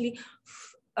actually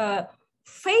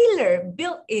failure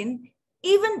built in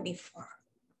even before.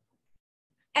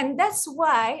 And that's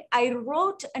why I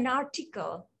wrote an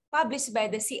article published by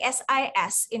the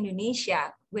CSIS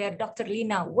Indonesia, where Dr.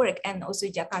 Lina worked, and also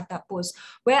Jakarta Post,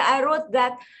 where I wrote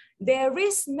that there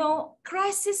is no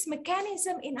crisis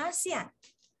mechanism in ASEAN.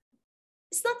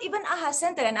 It's not even AHA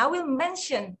Center, and I will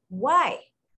mention why.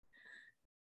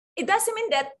 It doesn't mean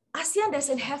that ASEAN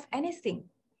doesn't have anything.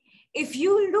 If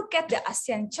you look at the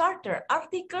ASEAN Charter,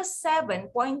 Article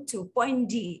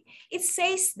 7.2.d, it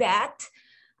says that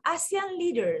ASEAN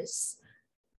leaders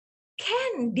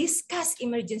can discuss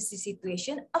emergency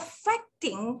situation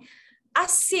affecting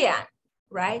ASEAN,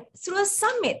 right? Through a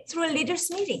summit, through a leaders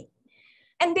meeting.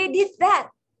 And they did that,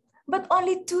 but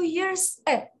only 2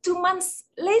 months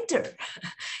later,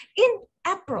 in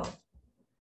April.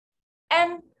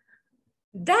 And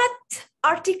that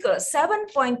article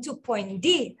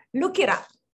 7.2.d, look it up,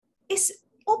 is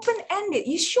open-ended.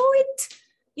 You show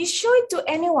it to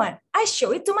anyone. I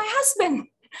show it to my husband.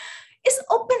 It's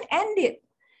open-ended.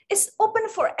 It's open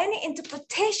for any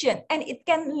interpretation, and it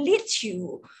can lead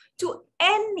you to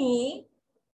any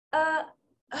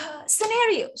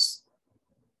scenarios,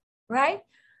 right?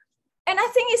 And I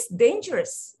think it's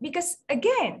dangerous because,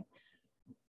 again,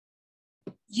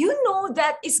 you know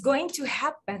that it's going to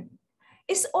happen.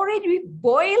 It's already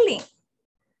boiling,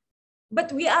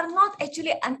 but we are not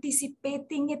actually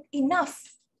anticipating it enough.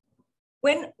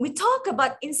 When we talk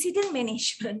about incident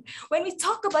management, when we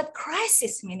talk about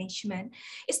crisis management,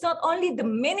 it's not only the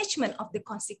management of the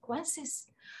consequences,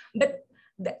 but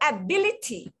the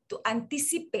ability to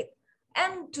anticipate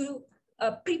and to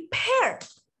prepare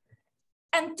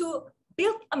and to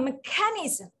build a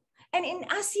mechanism. And in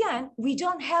ASEAN, we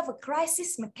don't have a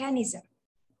crisis mechanism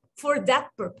for that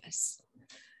purpose.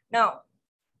 Now,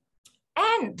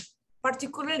 and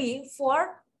particularly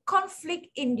for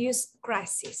conflict-induced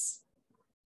crisis.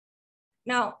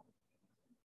 Now,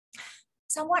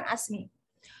 someone asked me,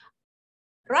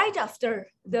 right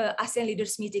after the ASEAN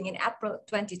leaders meeting in April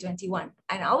 2021,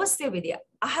 and I was still with the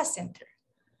AHA Center,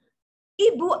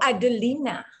 Ibu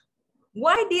Adelina,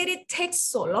 why did it take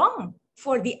so long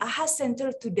for the AHA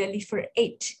Center to deliver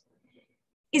aid?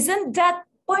 Isn't that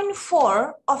point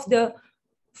 4 of the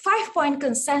 5-point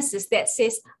consensus that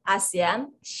says ASEAN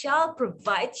shall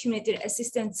provide humanitarian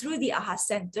assistance through the AHA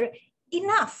Center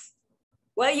enough?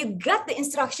 Well, you got the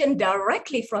instruction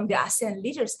directly from the ASEAN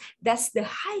leaders. That's the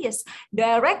highest,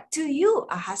 direct to you,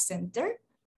 AHA Center.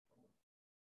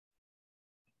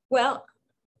 Well,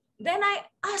 then I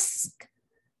ask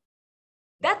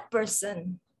that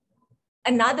person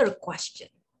another question.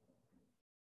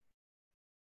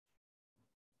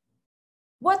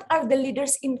 What are the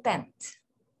leaders' intent?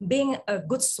 Being a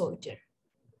good soldier.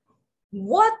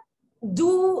 What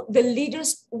do the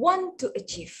leaders want to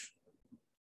achieve?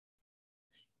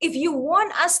 If you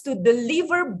want us to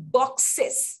deliver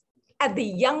boxes at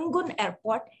the Yangon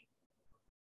airport,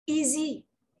 easy.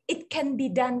 It can be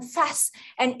done fast,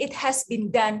 and it has been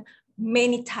done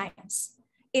many times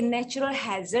in natural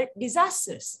hazard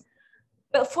disasters.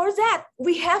 But for that,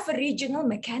 we have a regional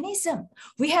mechanism.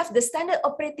 We have the standard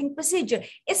operating procedure.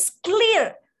 It's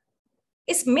clear.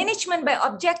 It's management by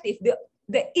objective.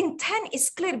 The intent is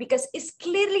clear because it's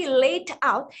clearly laid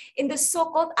out in the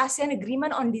so-called ASEAN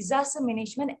Agreement on Disaster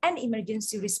Management and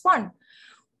Emergency Response.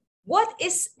 What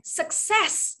is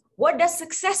success? What does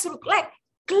success look like?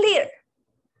 Clear.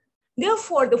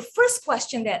 Therefore, the first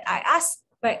question that I ask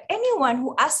by anyone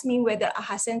who asks me whether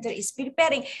AHA Center is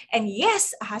preparing, and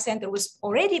yes, AHA Center was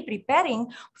already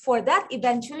preparing for that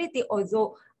eventuality,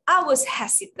 although I was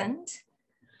hesitant,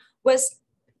 was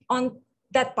on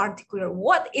that particular,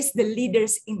 what is the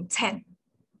leader's intent?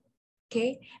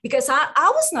 Okay, because I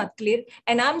was not clear,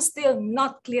 and I'm still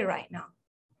not clear right now.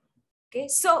 Okay,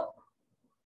 so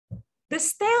the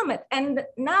stalemate, and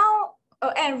now,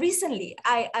 and recently,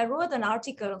 I wrote an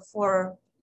article for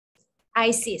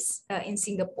ISIS in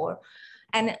Singapore,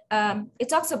 and it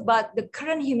talks about the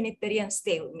current humanitarian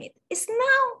stalemate. It's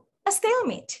now a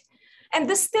stalemate, and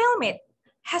the stalemate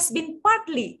has been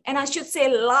partly, and I should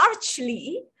say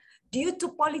largely, due to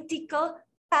political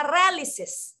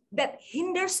paralysis that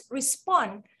hinders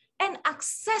response and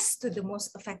access to the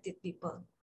most affected people.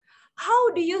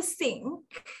 How do you think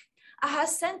AHA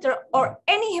Center or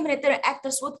any humanitarian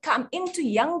actors would come into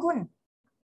Yangon?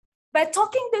 By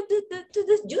talking to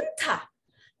the junta.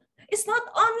 It's not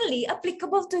only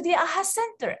applicable to the AHA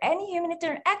Center. Any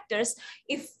humanitarian actors,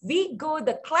 if we go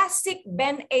the classic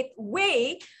Band-Aid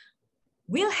way,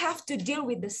 we'll have to deal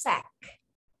with the SAC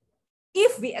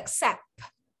if we accept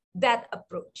that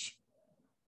approach.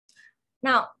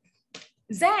 Now,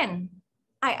 then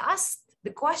I asked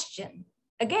the question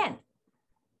again,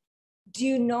 do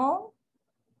you know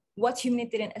what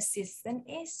humanitarian assistance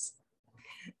is?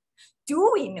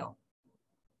 Do we know?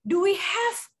 Do we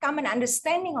have common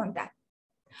understanding on that?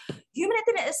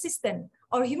 Humanitarian assistance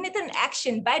or humanitarian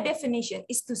action by definition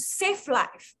is to save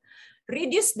life,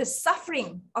 reduce the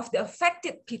suffering of the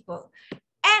affected people,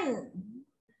 and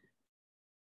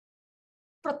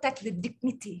protect the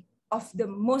dignity of the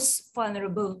most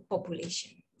vulnerable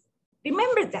population.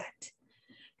 Remember that.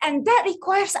 And that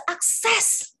requires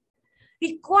access,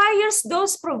 requires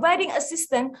those providing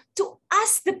assistance to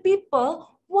ask the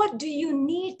people what do you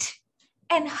need?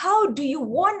 And how do you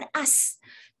want us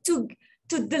to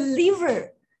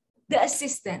deliver the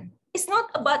assistance? It's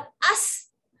not about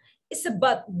us, it's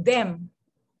about them,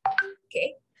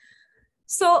 okay?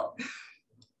 So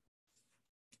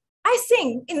I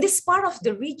think in this part of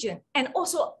the region and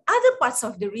also other parts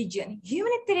of the region,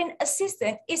 humanitarian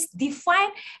assistance is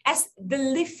defined as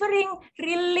delivering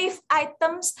relief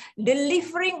items,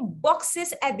 delivering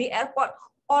boxes at the airport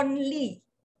only.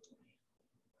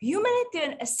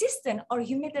 Humanitarian assistance or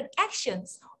humanitarian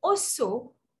actions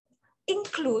also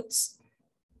includes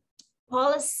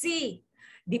policy,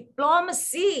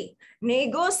 diplomacy,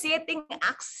 negotiating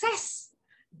access,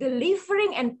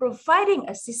 delivering and providing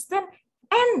assistance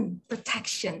and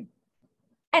protection.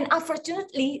 And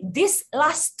unfortunately, these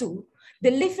last two,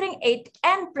 delivering aid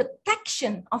and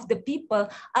protection of the people,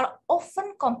 are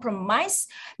often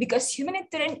compromised because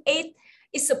humanitarian aid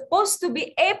is supposed to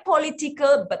be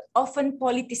apolitical, but often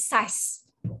politicized.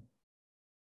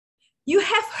 You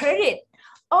have heard it.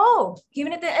 Oh,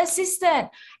 humanitarian assistance,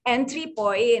 entry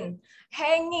point,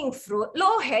 hanging fruit,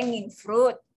 low hanging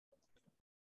fruit.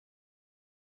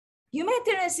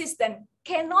 Humanitarian assistance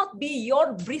cannot be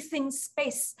your breathing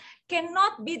space,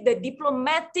 cannot be the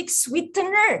diplomatic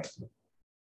sweetener.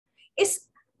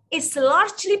 It's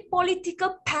largely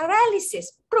political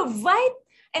paralysis. Provide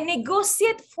and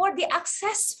negotiate for the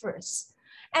access first.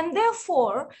 And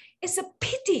therefore, it's a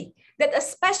pity that a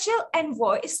special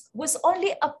envoy was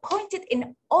only appointed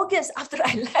in August after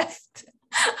I left.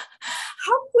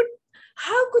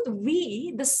 How could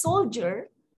we, the soldier,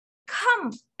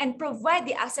 come and provide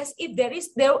the access if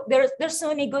there's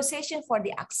no negotiation for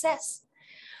the access?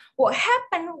 What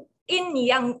happened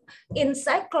in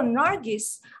Cyclone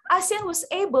Nargis, ASEAN was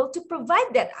able to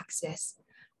provide that access,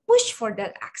 push for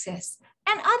that access,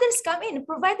 and others come in and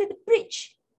provided the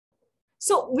bridge.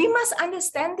 So we must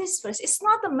understand this first. It's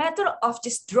not a matter of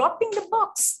just dropping the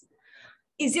box.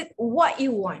 Is it what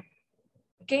you want?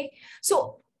 Okay,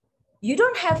 so we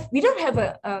don't have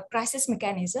a crisis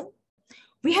mechanism.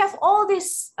 We have all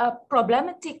these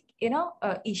problematic,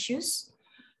 issues.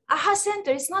 AHA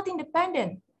Center is not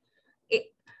independent,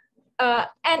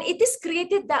 and it is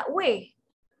created that way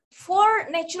for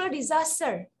natural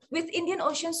disaster with Indian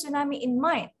Ocean tsunami in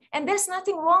mind. And there's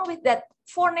nothing wrong with that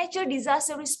for natural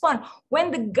disaster response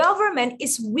when the government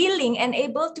is willing and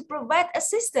able to provide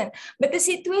assistance. But the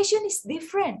situation is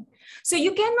different. So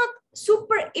you cannot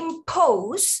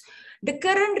superimpose the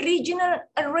current regional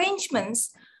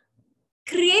arrangements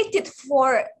created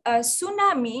for a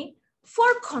tsunami for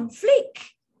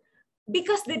conflict,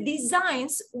 because the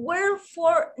designs were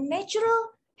for natural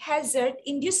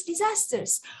hazard-induced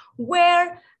disasters,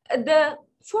 where the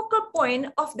focal point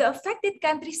of the affected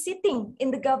country sitting in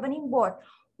the governing board,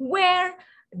 where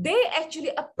they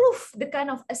actually approve the kind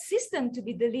of assistance to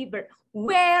be delivered,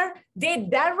 where they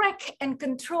direct and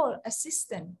control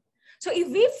assistance. So if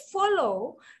we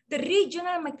follow the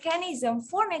regional mechanism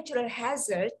for natural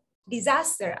hazard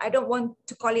disaster, I don't want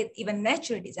to call it even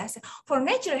natural disaster. For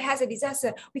natural hazard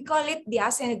disaster, we call it the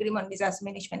ASEAN Agreement on Disaster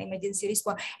Management Emergency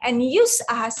Response, and use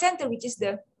AHA Center, which is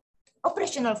the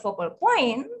operational focal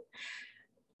point.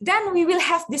 Then we will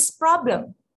have this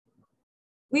problem.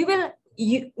 We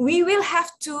will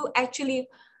have to actually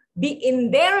be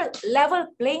in their level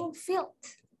playing field.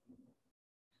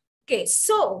 Okay,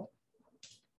 so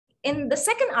in the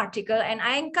second article, and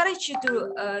I encourage you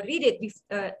to read it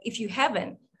if you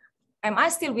haven't, am I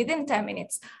still within 10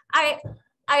 minutes? I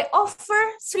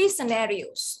offer 3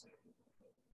 scenarios.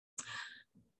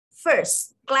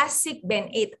 First, classic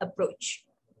Band-Aid approach.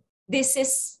 This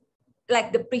is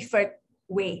like the preferred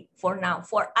way for now,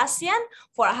 for ASEAN,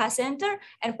 for AHA Center,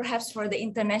 and perhaps for the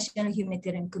international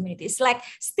humanitarian community. It's like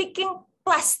sticking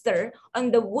plaster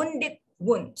on the wounded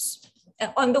wounds,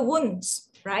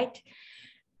 right?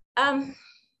 And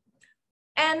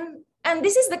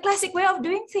this is the classic way of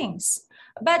doing things.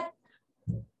 But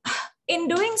in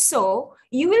doing so,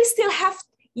 you will still have,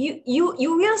 you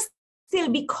will still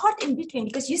be caught in between,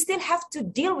 because you still have to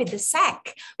deal with the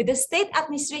SAC, with the State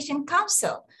Administration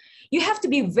Council. You have to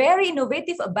be very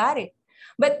innovative about it.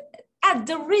 But at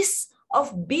the risk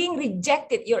of being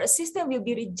rejected, your assistance will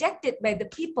be rejected by the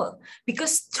people,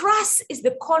 because trust is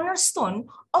the cornerstone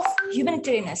of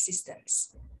humanitarian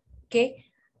assistance. Okay.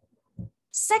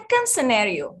 Second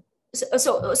scenario.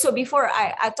 So before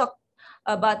I talk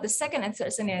about the second and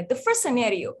third scenario, the first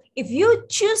scenario, if you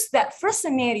choose that first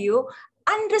scenario,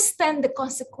 understand the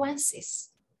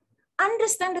consequences.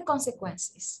 Understand the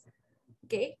consequences.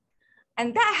 Okay.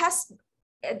 And that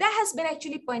has been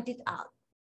actually pointed out.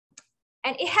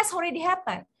 And it has already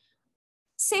happened.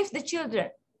 Save the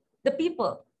children, the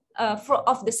people,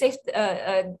 of the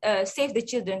Save the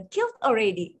Children killed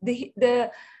already.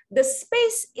 The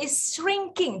space is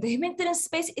shrinking. The humanitarian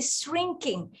space is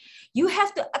shrinking. You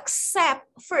have to accept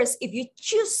first, if you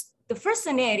choose the first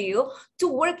scenario, to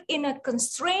work in a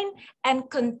constrained and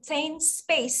contained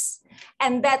space,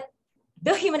 and that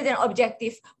the humanitarian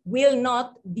objective will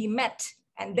not be met.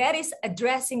 And that is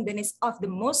addressing the needs of the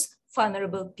most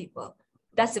vulnerable people.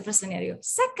 That's the first scenario.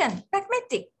 Second,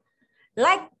 pragmatic,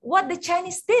 like what the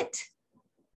Chinese did,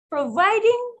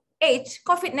 providing aid,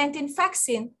 COVID-19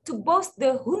 vaccine to both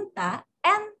the junta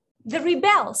and the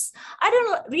rebels. I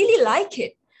don't really like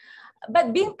it,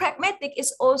 but being pragmatic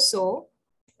is also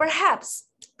perhaps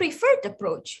preferred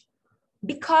approach,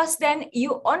 because then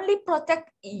you only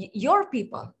protect your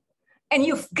people, and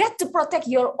you've got to protect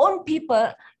your own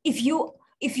people. If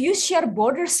you share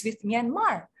borders with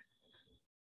Myanmar,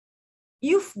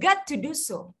 you've got to do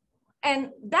so, and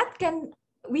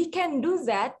we can do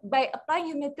that by applying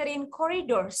humanitarian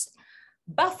corridors,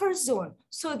 buffer zone,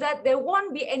 so that there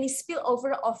won't be any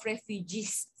spillover of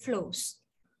refugees flows.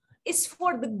 It's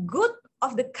for the good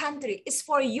of the country. It's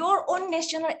for your own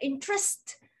national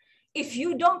interest. If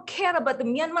you don't care about the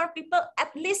Myanmar people,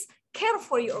 at least care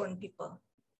for your own people.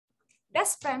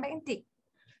 That's pragmatic.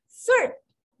 Third,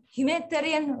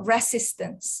 humanitarian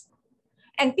resistance.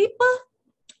 And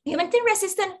humanitarian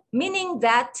resistance, meaning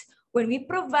that when we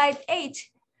provide aid,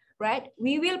 right,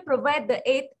 we will provide the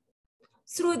aid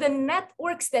through the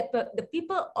networks that the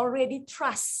people already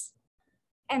trust.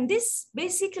 And this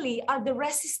basically are the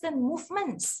resistant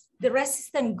movements, the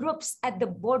resistant groups at the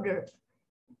border.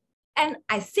 And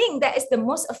I think that is the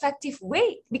most effective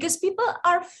way, because people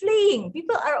are fleeing.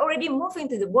 People are already moving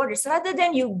to the borders. Rather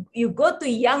than you go to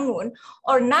Yangon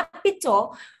or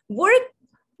Napito, work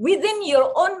within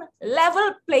your own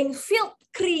level playing field,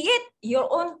 create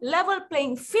your own level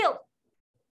playing field.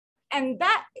 And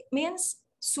that means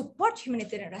support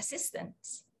humanitarian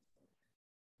resistance.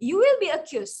 You will be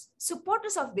accused,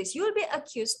 supporters of this, you will be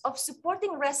accused of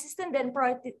supporting resistance and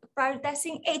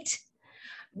prioritizing aid.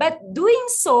 But doing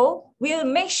so will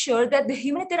make sure that the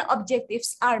humanitarian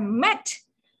objectives are met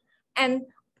and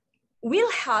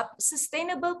will help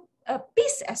sustainable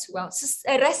peace as well,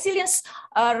 resilience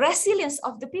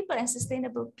of the people and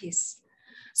sustainable peace.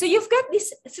 So you've got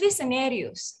these three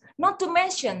scenarios, not to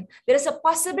mention there is a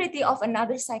possibility of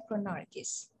another cyclone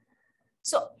Nargis.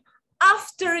 So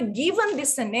after given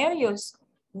these scenarios,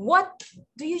 what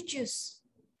do you choose?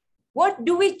 What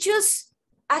do we choose?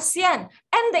 ASEAN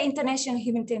and the international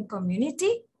humanitarian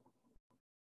community?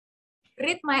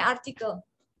 Read my article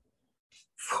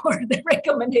for the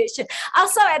recommendation.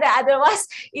 Also, otherwise,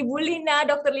 Ibu Lina,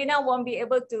 Dr. Lina won't be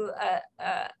able to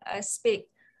speak.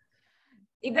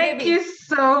 Thank you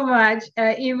so much,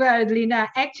 Ibu Adelina.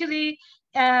 Actually,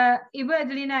 Ibu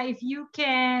Adelina, if you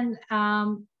can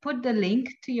put the link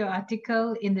to your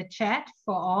article in the chat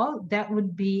for all, that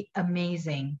would be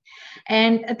amazing.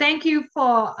 And thank you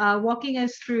for walking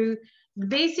us through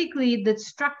basically the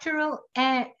structural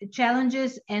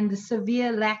challenges and the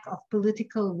severe lack of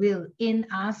political will in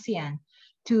ASEAN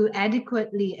to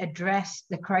adequately address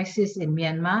the crisis in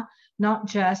Myanmar, not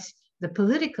just the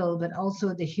political, but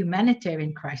also the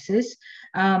humanitarian crisis.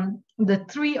 The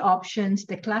three options,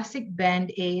 the classic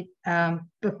band-aid,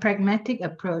 the pragmatic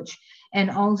approach, and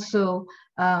also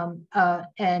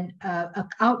an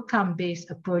outcome-based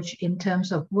approach in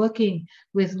terms of working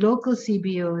with local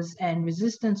CBOs and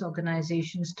resistance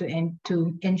organizations to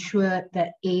ensure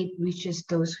that aid reaches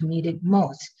those who need it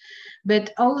most.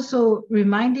 But also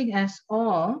reminding us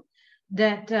all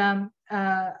that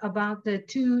about the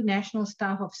two national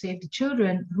staff of Save the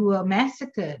Children who were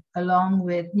massacred along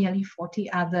with nearly 40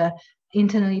 other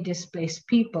internally displaced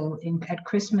people at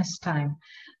Christmas time.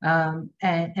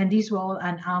 And these were all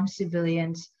unarmed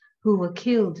civilians who were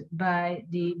killed by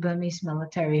the Burmese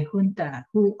military junta,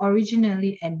 who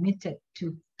originally admitted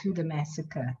to the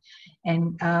massacre.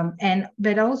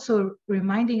 But also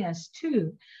reminding us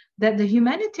too that the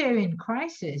humanitarian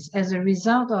crisis as a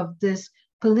result of this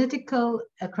political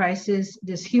crisis,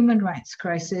 this human rights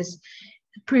crisis,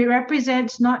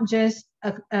 represents not just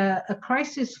a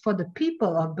crisis for the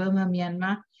people of Burma,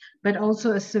 Myanmar, but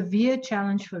also a severe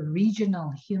challenge for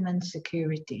regional human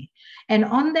security. And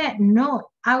on that note,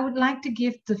 I would like to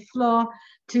give the floor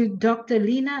to Dr.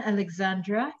 Lina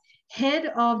Alexandra, Head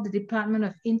of the Department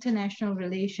of International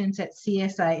Relations at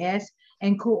CSIS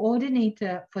and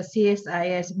Coordinator for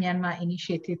CSIS Myanmar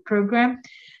Initiative Program.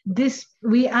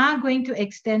 We are going to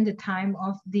extend the time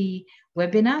of the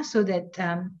webinar so that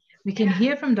we can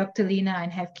hear from Dr. Lina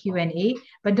and have Q&A,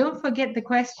 but don't forget the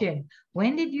question,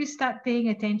 when did you start paying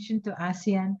attention to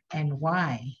ASEAN and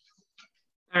why?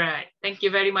 All right, thank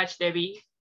you very much, Debbie.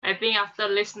 I think after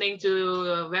listening to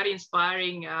a very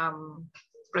inspiring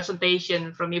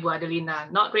presentation from Ibu Adelina,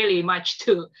 not really much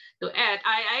to add.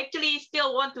 I actually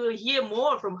still want to hear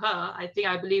more from her.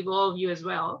 I believe all of you as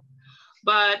well.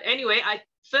 But anyway,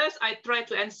 first I try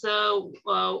to answer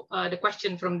the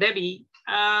question from Debbie.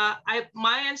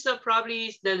 My answer probably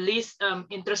is the least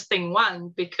interesting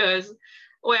one because,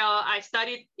 well, I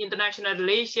studied international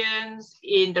relations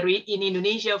in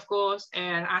Indonesia, of course,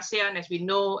 and ASEAN, as we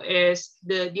know, is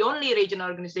the only regional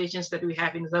organizations that we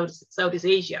have in Southeast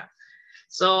Asia.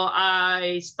 So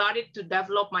I started to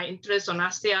develop my interest on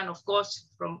ASEAN, of course,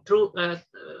 from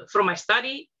my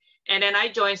study, and then I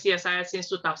joined CSIS since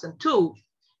 2002.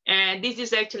 And this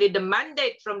is actually the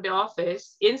mandate from the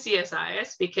office in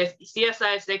CSIS, because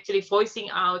CSIS is actually voicing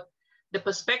out the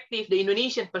perspective, the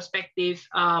Indonesian perspective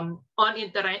on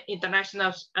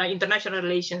international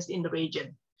relations in the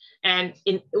region. And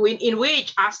in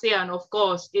which ASEAN, of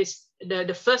course, is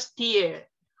the first tier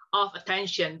of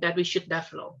attention that we should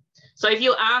develop. So if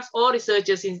you ask all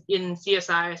researchers in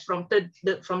CSIS from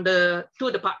the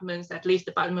two departments, at least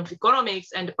Department of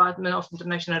Economics and Department of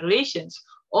International Relations,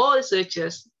 all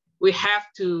researchers, we have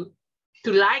to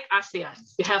like ASEAN.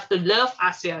 We have to love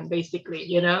ASEAN, basically,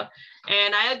 you know.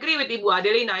 And I agree with Ibu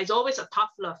Adelina, it's always a tough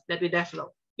love that we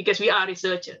develop because we are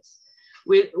researchers.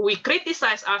 We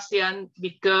criticize ASEAN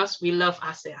because we love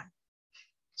ASEAN.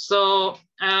 So,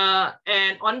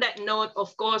 and on that note,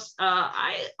 of course,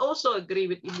 I also agree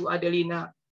with Ibu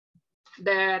Adelina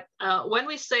that when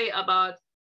we say ASEAN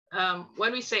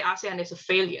is a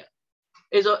failure,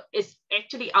 it's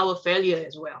actually our failure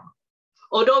as well.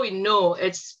 Although we know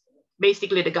it's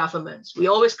basically the governments, we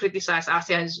always criticize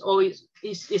ASEAN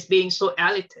is being so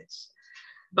elitist.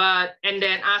 And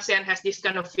then ASEAN has this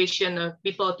kind of vision of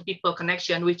people-to-people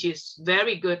connection, which is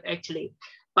very good actually.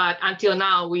 But until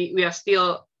now, we are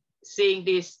still seeing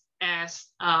this as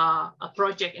a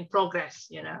project in progress,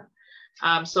 you know.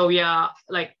 So we are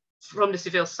like, from the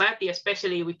civil society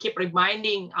especially, we keep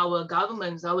reminding our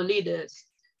governments, our leaders,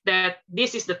 that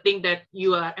this is the thing that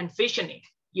you are envisioning.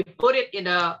 You put it in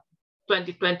a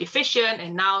 2020 vision,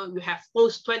 and now you have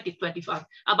post-2025,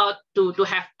 about to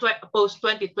have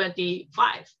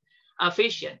post-2025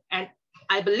 vision. And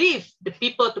I believe the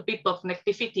people-to-people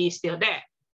connectivity is still there,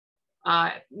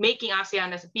 making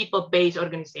ASEAN as a people-based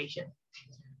organization.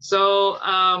 So,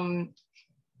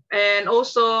 and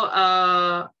also,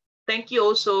 thank you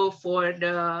also for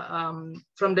the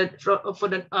from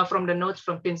the notes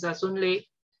from Pinsa Sunle.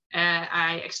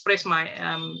 I express my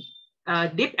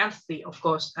deep empathy, of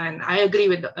course, and I agree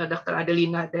with Dr.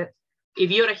 Adelina that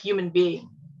if you're a human being,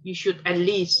 you should at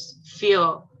least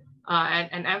feel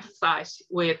and empathize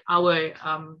with our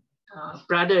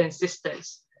brothers and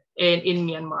sisters in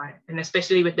Myanmar, and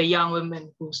especially with the young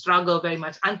women who struggle very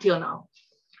much until now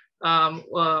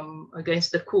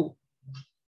against the coup.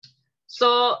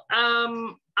 So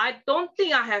I don't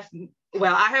think I have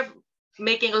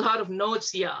making a lot of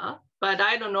notes here, but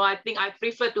I don't know, I think I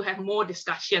prefer to have more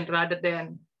discussion rather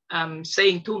than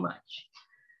saying too much.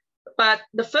 But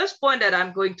the first point that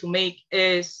I'm going to make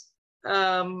is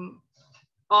on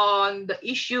the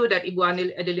issue that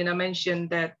Ibu Adelina mentioned,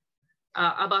 that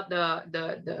about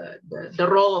the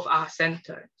role of our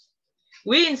center.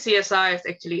 We in CSIS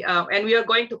actually, and we are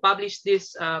going to publish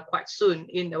this quite soon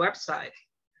in the website,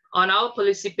 on our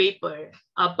policy paper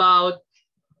about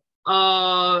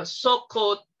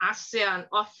so-called ASEAN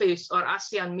office or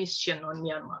ASEAN mission on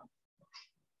Myanmar.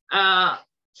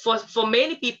 For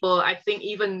many people, I think,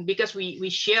 even because we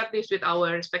share this with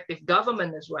our respective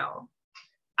government as well,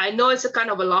 I know it's a kind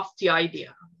of a lofty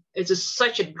idea. It's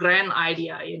such a grand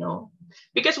idea, you know,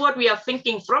 because what we are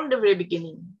thinking from the very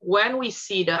beginning, when we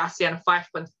see the ASEAN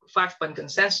five-point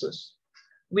consensus,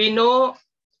 we know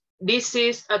this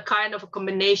is a kind of a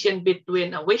combination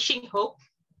between a wishing hope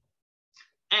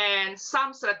and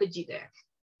some strategy there.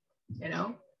 You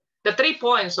know, the 3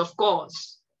 points, of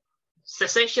course: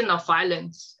 cessation of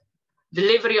violence,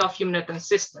 delivery of humanitarian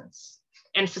assistance,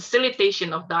 and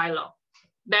facilitation of dialogue.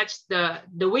 That's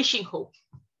the wishing hope,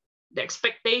 the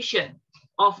expectation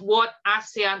of what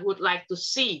ASEAN would like to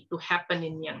see to happen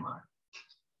in Myanmar.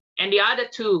 And the other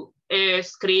two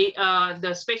is create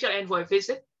the special envoy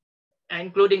visit,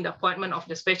 including the appointment of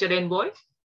the special envoy.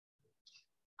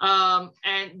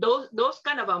 And those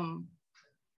kind of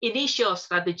initial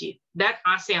strategy that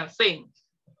ASEAN think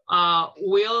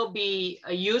will be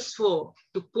useful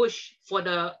to push for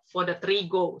the 3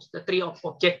 goals, the 3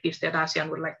 objectives that ASEAN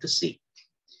would like to see.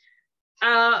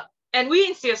 And we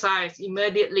in CSIS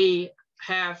immediately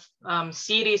have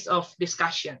series of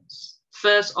discussions.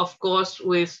 First, of course,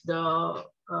 with the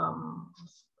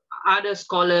other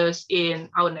scholars in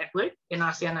our network in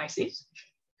ASEAN ISIS,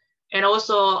 and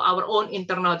also our own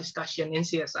internal discussion in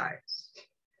CSIS.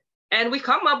 And we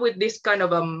come up with this kind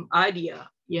of idea,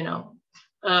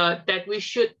 that we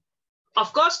should,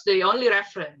 of course, the only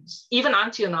reference, even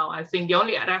until now, I think the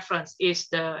only reference is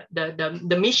the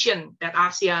mission that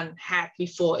ASEAN had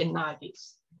before in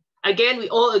 90s. Again, we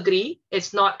all agree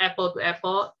it's not apple to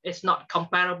apple, it's not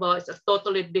comparable, it's a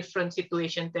totally different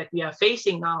situation that we are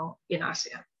facing now in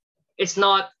ASEAN. It's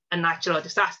not a natural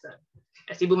disaster.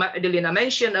 As Ibu Adelina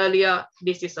mentioned earlier,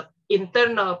 this is an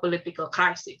internal political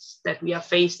crisis that we are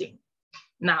facing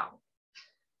now.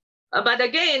 But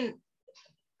again,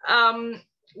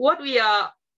 what we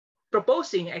are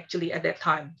proposing actually at that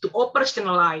time to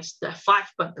operationalize the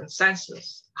 5-point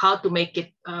consensus, how to make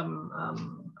it an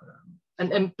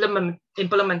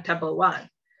implementable one.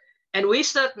 And we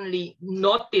certainly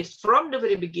noticed from the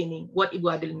very beginning what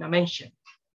Ibu Adelina mentioned.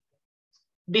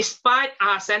 Despite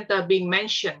our center being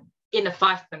mentioned in a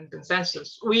 5-point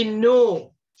consensus, we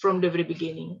know from the very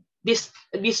beginning,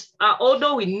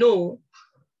 although we know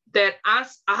that our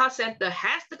center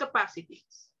has the capacities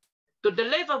to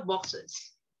deliver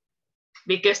boxes,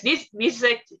 because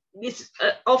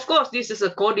of course, this is a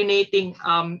coordinating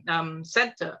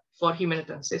center for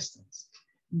humanitarian assistance.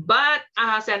 But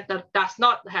our center does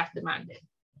not have the mandate.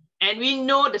 And we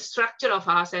know the structure of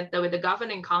our center with the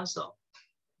governing council.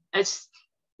 It's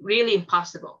really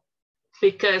impossible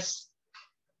because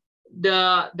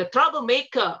the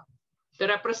troublemaker, the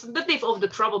representative of the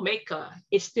troublemaker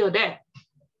is still there.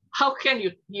 How can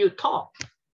you talk?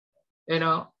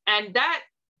 And that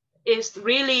is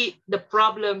really the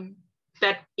problem,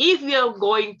 that if we are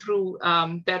going through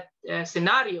that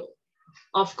scenario,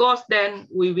 of course, then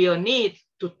we will need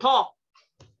to talk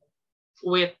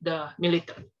with the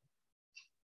military.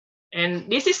 And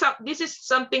this is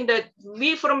something that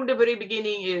we from the very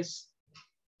beginning is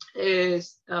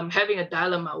having a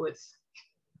dilemma with.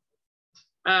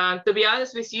 To be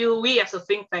honest with you, we as a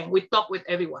think tank, we talk with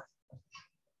everyone.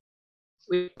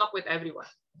 We talk with everyone.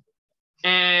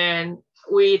 And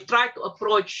we try to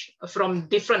approach from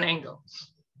different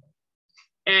angles.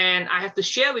 And I have to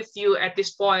share with you at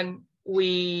this point,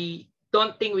 we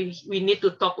don't think we need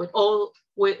to talk with all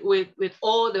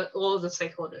the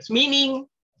stakeholders, meaning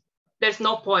there's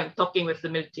no point talking with the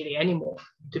military anymore,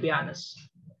 to be honest.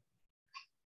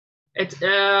 It's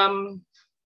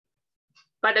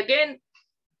but again,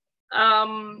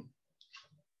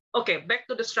 okay, back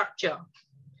to the structure.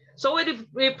 So what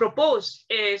we propose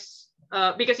is,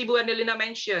 because Ibu Adelina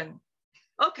mentioned,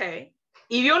 okay,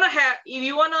 if you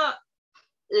wanna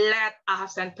let our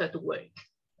center to work,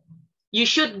 you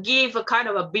should give a kind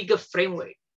of a bigger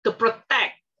framework to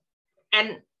protect,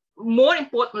 and more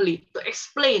importantly, to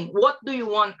explain what do you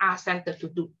want our center to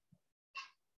do.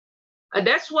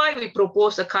 That's why we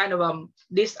propose a kind of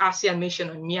this ASEAN mission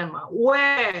in Myanmar,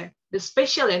 where the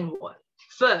special envoy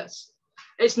first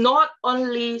is not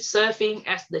only serving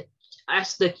as the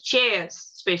chair's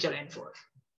special envoy.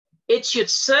 It should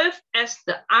serve as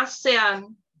the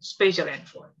ASEAN special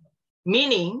envoy,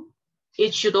 meaning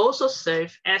it should also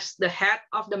serve as the head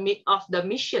of the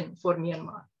mission for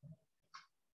Myanmar,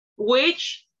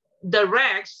 which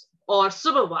directs or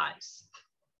supervises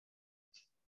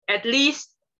at least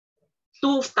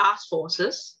 2 task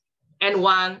forces and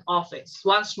 1 office,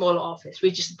 1 small office,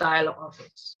 which is dialogue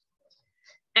office.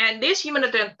 And this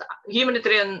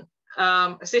humanitarian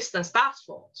assistance task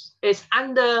force is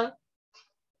under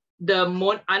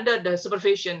the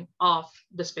supervision of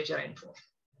the special envoy.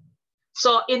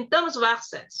 So in terms of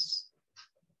access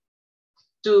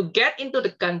to get into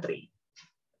the country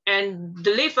and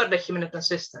deliver the humanitarian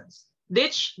assistance,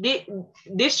 this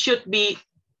should be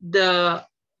the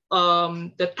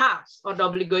task or the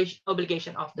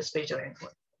obligation of the special envoy.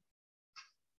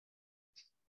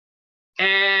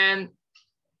 And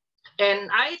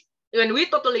we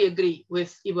totally agree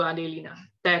with Ibu Adelina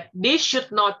that this should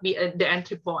not be the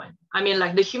entry point. I mean,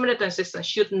 like the humanitarian assistance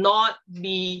should not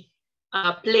be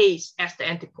placed as the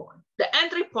entry point. The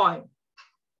entry point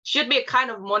should be a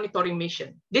kind of monitoring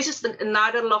mission. This is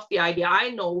another lofty idea. I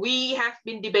know we have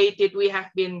been debated, we have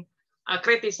been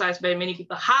criticized by many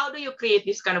people. How do you create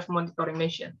this kind of monitoring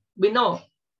mission? We know.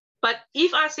 But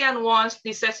if ASEAN wants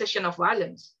the cessation of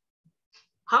violence,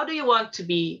 how do you want to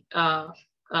be? How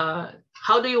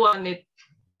do you want it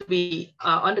to be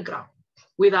on the ground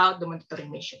without the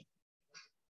monitoring mission?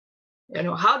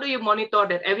 How do you monitor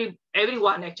that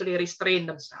everyone actually restrain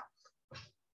themselves?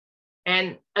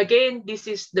 And again, this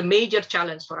is the major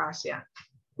challenge for ASEAN.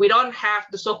 We don't have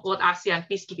the so-called ASEAN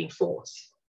peacekeeping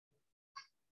force,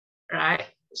 right?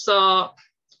 So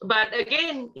But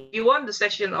again, if you want the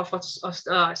session of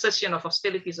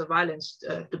hostilities or violence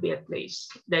to be at place,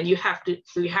 then you have to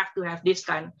have this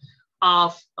kind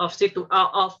of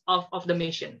the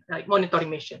mission, like monitoring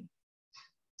mission.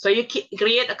 So you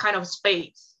create a kind of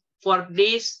space for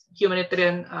these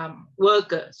humanitarian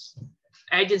workers,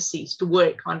 agencies to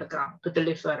work on the ground to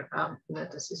deliver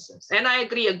humanitarian assistance. And I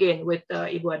agree again with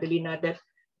Ibu Adelina that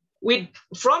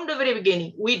from the very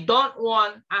beginning, we don't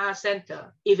want our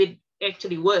center, if it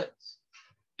actually works,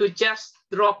 to just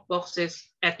drop boxes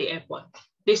at the airport.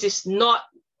 This is not,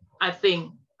 I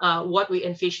think, what we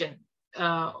envision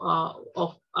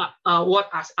of what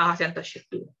our center should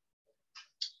do.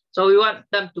 So we want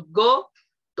them to go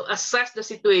to assess the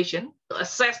situation, to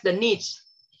assess the needs,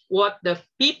 what the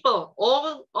people,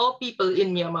 all people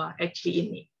in Myanmar actually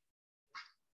need.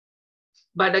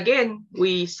 But again,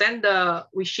 we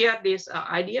share this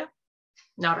idea,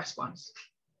 no response,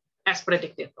 as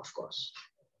predicted, of course.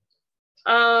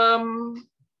 And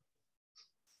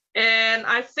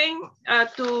I think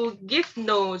to give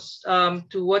notes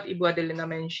to what Ibu Adelina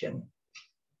mentioned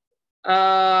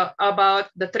about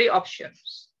the three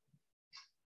options.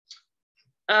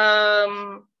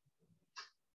 I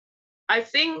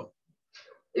think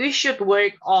we should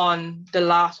work on the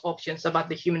last options about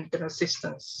the humanitarian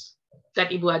assistance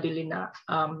that Ibu Adelina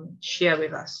shared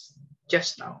with us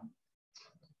just now.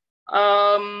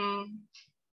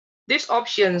 These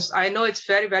options, I know it's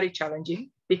very, very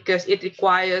challenging because it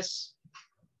requires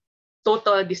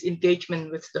total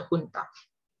disengagement with the junta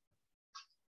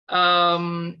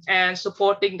and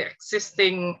supporting the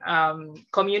existing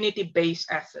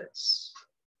community-based efforts.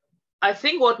 I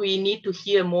think what we need to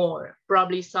hear more,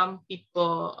 probably some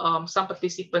people, some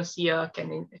participants here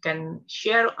can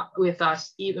share with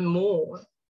us even more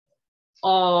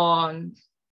on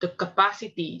the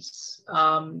capacities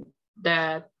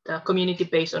that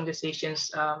community-based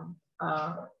organizations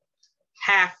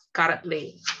have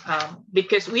currently.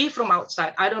 Because we from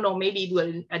outside, I don't know, maybe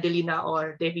Adelina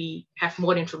or Debbie have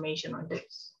more information on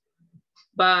this.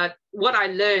 But what I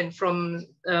learned from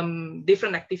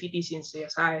different activities in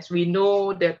CSIS, we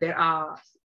know that there are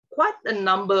quite a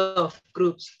number of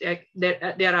groups that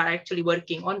are actually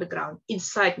working on the ground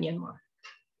inside Myanmar.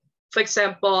 For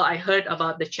example, I heard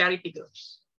about the charity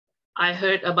groups. I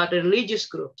heard about the religious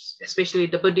groups, especially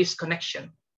the Buddhist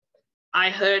connection. I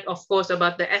heard, of course,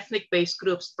 about the ethnic-based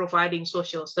groups providing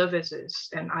social services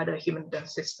and other humanitarian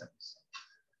assistance.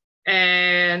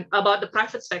 And about the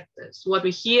private sectors, what we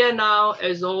hear now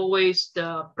is always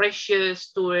the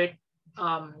pressures toward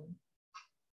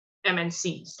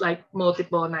MNCs, like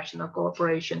multiple national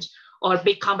corporations or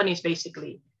big companies,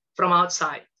 basically, from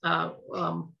outside.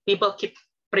 People keep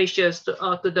pressures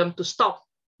to them to stop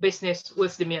business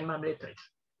with the Myanmar military.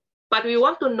 But we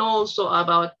want to know also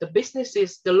about the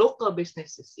businesses, the local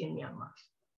businesses in Myanmar.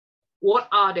 What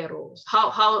are their roles?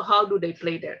 How do they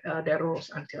play their roles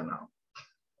until now?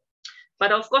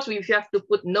 But of course, we have to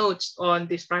put notes on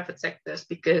these private sectors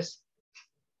because,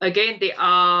 again, they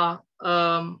are,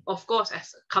 of course,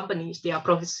 as companies, they are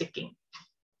profit-seeking.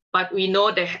 But we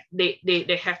know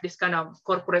they have this kind of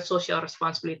corporate social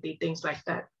responsibility, things like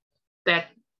that,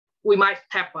 that we might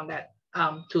tap on that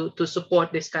to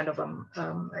support this kind of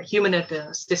humanitarian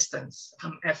assistance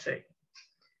effort.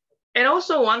 And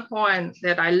also one point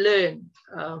that I learned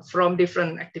from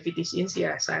different activities in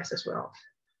CSIS as well,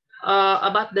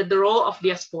 about the role of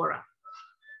diaspora.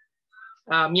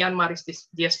 Myanmar is this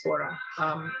diaspora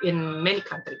in many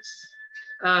countries.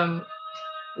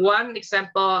 One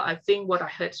example, I think what I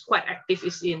heard is quite active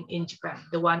is in Japan,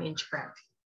 the one in Japan.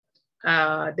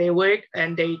 They work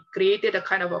and they created a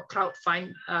kind of a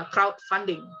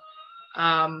crowdfunding.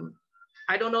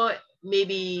 I don't know,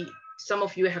 maybe some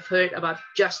of you have heard about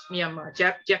Just Myanmar,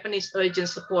 Japanese Urgent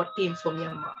Support Team for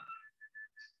Myanmar.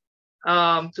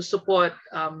 To support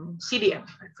CDM,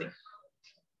 I think.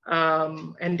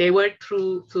 And they work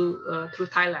through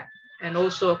Thailand and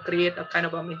also create a kind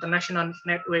of international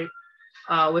network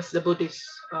with the Buddhists,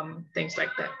 things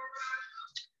like that.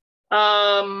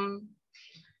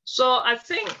 So I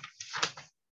think,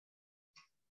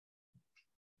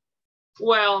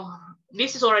 well,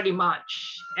 this is already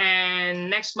March, and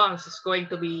next month is going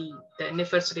to be the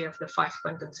anniversary of the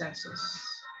 5-point consensus.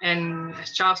 And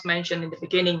as Charles mentioned in the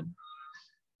beginning,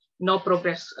 no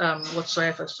progress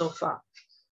whatsoever so far.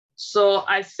 So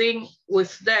I think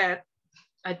with that,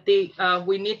 I think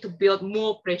we need to build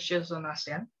more pressures on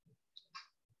ASEAN.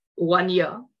 1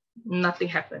 year, nothing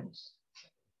happens.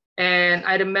 And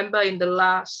I remember in the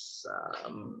last,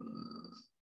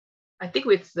 I think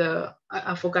with the,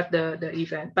 I forgot the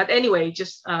event, but anyway,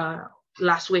 just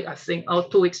last week, I think, or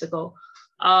 2 weeks ago,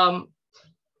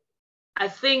 I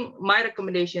think my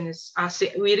recommendation is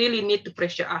we really need to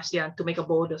pressure ASEAN to make a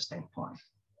bolder standpoint.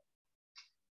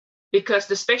 Because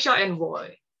the special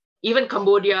envoy, even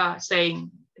Cambodia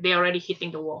saying they're already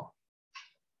hitting the wall.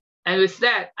 And with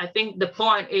that, I think the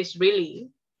point is really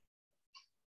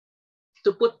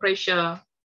to put pressure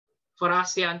for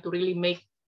ASEAN to really make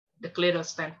the clearer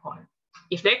standpoint.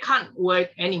 If they can't work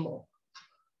anymore,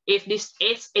 if this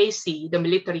SAC, the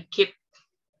military, keep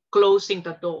closing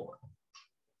the door,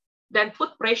 then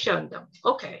put pressure on them.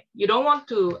 Okay, you don't want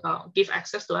to give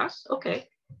access to us? Okay,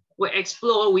 we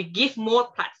explore, we give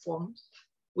more platforms,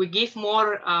 we give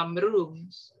more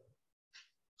rooms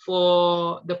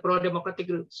for the pro-democratic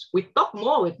groups. We talk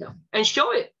more with them and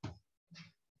show it,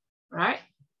 right?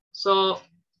 So,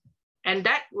 and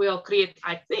that will create,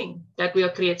 I think, that will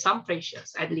create some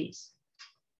pressures at least.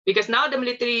 Because now the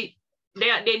military,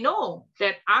 they know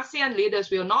that ASEAN leaders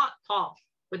will not talk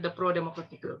with the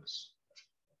pro-democratic groups.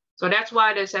 So that's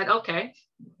why they said, okay,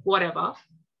 whatever.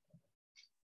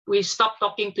 We stop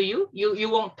talking to you. You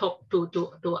won't talk to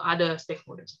other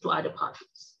stakeholders, to other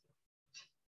parties.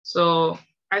 So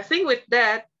I think with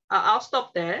that, I'll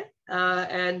stop there.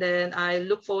 And then I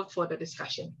look forward for the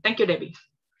discussion. Thank you, Debbie.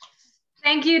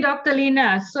 Thank you, Dr.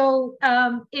 Lina. So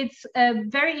it's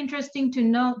very interesting to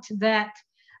note that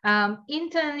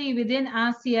internally within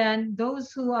ASEAN,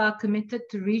 those who are committed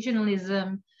to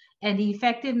regionalism and the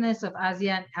effectiveness of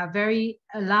ASEAN are very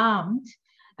alarmed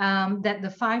that the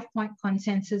 5-point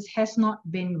consensus has not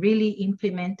been really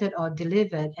implemented or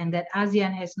delivered, and that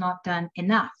ASEAN has not done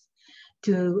enough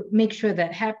to make sure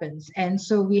that happens. And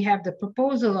so we have the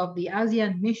proposal of the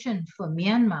ASEAN mission for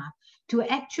Myanmar to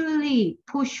actually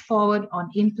push forward on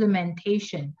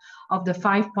implementation of the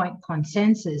 5-point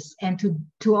consensus, and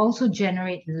to also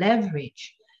generate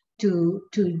leverage to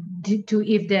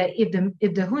if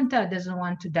the junta doesn't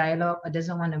want to dialogue or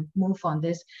doesn't want to move on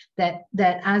this, that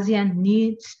ASEAN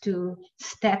needs to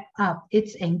step up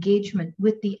its engagement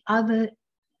with the other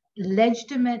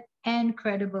legitimate and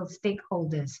credible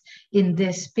stakeholders in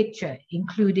this picture,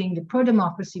 including the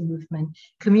pro-democracy movement,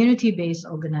 community-based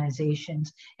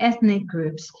organizations, ethnic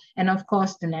groups, and of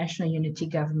course, the National Unity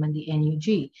Government, the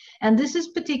NUG. And this is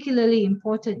particularly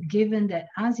important given that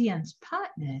ASEAN's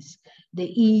partners, the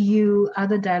EU,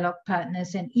 other dialogue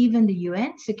partners, and even the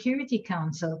UN Security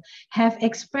Council have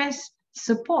expressed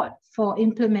support for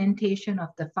implementation of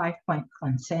the 5-point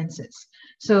consensus.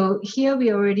 So here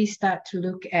we already start to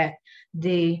look at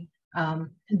the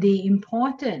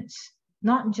importance,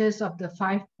 not just of the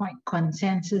 5-point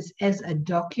consensus as a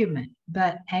document,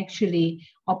 but actually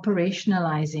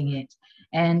operationalizing it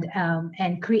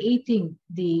and creating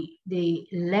the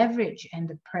leverage and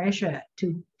the pressure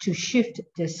to shift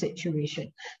this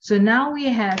situation. So now we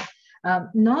have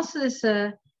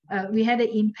we had an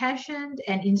impassioned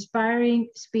and inspiring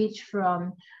speech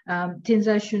from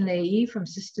Tinza Shunlei from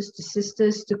Sisters to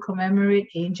Sisters to commemorate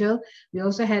Angel. We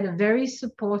also had a very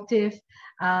supportive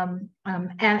and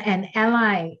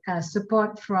ally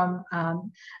support from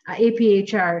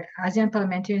APHR, ASEAN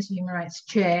Parliamentarians for Human Rights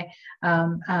Chair,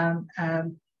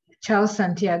 Kyal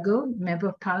Santiago, Member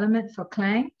of Parliament for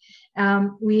Klang.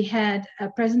 We had a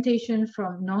presentation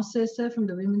from NOSISA, from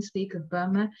the Women's League of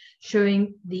Burma,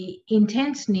 showing the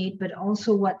intense need, but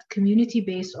also what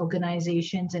community-based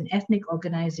organizations and ethnic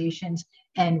organizations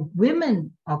and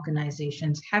women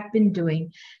organizations have been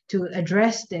doing to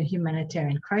address the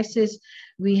humanitarian crisis.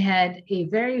 We had a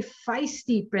very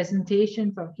feisty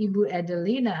presentation from Ibu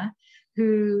Adelina,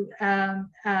 who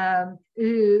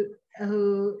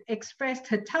expressed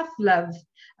her tough love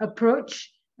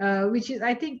approach, which is,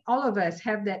 I think all of us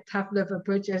have that tough love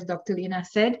approach, as Dr. Lina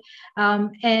said,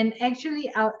 and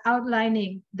actually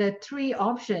outlining the 3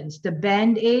 options: the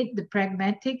band-aid, the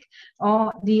pragmatic,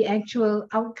 or the actual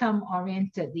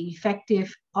outcome-oriented, the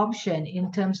effective option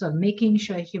in terms of making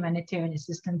sure humanitarian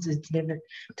assistance is delivered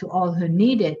to all who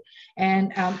need it.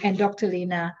 And Dr.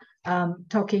 Lina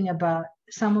talking about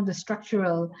some of the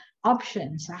structural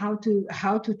options, how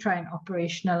to try and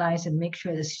operationalize and make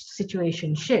sure the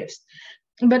situation shifts.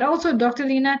 But also Dr.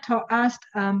 Lina asked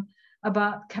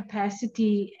about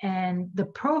capacity and the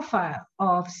profile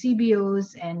of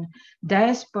CBOs and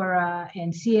diaspora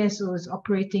and CSOs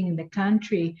operating in the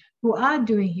country who are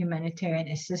doing humanitarian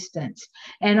assistance.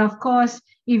 And of course,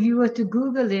 if you were to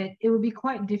Google it, it would be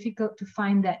quite difficult to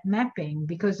find that mapping,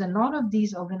 because a lot of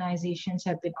these organizations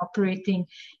have been operating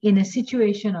in a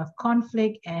situation of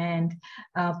conflict and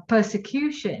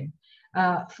persecution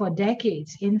for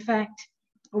decades. In fact,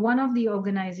 one of the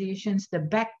organizations, the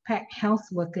Backpack Health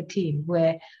Worker Team,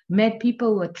 where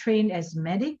people were trained as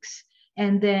medics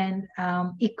and then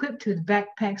equipped with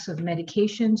backpacks of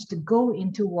medications to go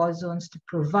into war zones to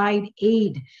provide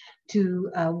aid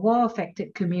to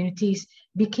war-affected communities,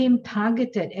 became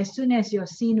targeted. As soon as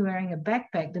you're seen wearing a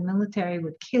backpack, the military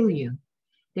would kill you.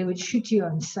 They would shoot you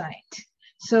on sight.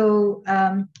 So,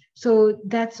 so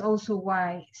that's also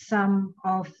why some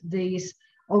of these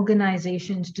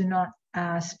organizations do not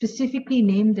specifically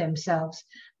name themselves,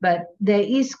 but there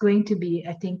is going to be,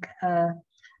 I think,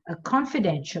 a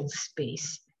confidential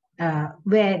space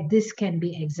where this can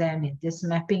be examined. This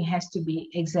mapping has to be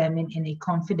examined in a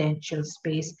confidential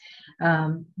space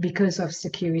because of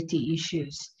security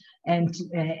issues. And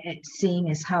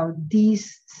seeing as how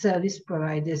these service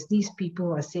providers, these people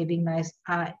who are saving lives,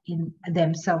 are in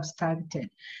themselves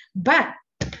targeted. But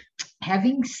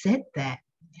having said that,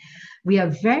 we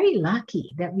are very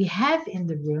lucky that we have in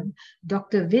the room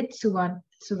Dr. Vid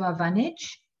Suvavanich,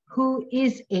 who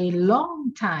is a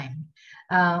long-time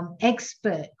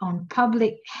expert on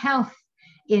public health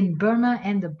in Burma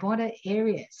and the border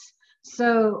areas.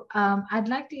 So I'd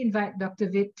like to invite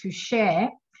Dr. Vid to share,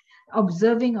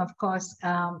 observing, of course,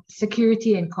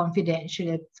 security and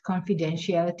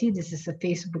confidentiality. This is a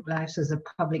Facebook Live, so it's a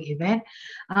public event.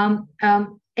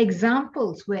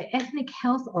 Examples where ethnic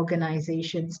health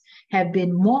organizations have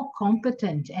been more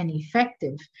competent and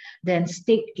effective than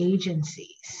state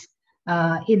agencies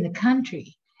in the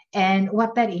country, and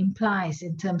what that implies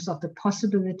in terms of the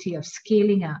possibility of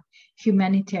scaling up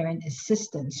humanitarian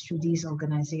assistance through these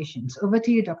organizations. Over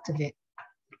to you, Dr. Vid.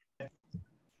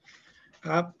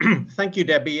 Thank you,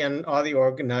 Debbie, and all the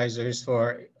organizers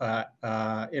for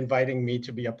inviting me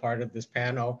to be a part of this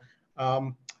panel.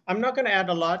 I'm not going to add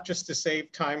a lot just to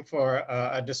save time for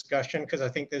a discussion, because I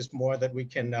think there's more that we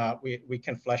can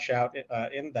flesh out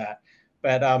in that.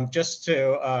 But just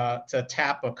to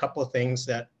tap a couple of things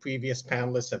that previous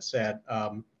panelists have said,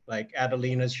 like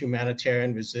Adelina's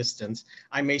humanitarian resistance.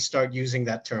 I may start using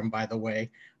that term, by the way.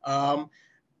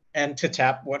 And to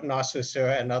tap what Nasser Sir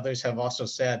and others have also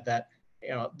said, that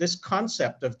this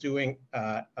concept of doing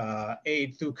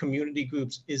aid through community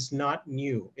groups is not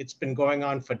new. It's been going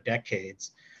on for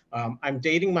decades. I'm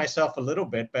dating myself a little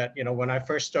bit, but when I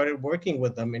first started working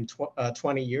with them in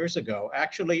 20 years ago,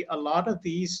 actually a lot of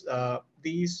these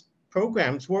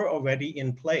programs were already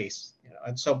in place.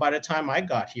 And so by the time I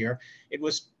got here, it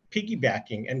was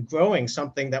piggybacking and growing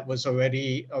something that was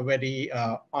already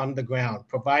on the ground,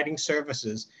 providing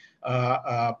services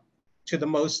to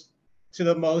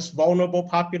the most vulnerable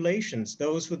populations,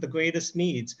 those with the greatest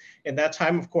needs. In that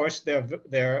time, of course, there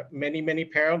are many, many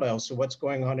parallels to what's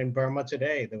going on in Burma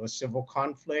today. There was civil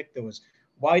conflict, there was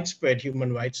widespread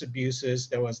human rights abuses,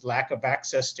 there was lack of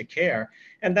access to care,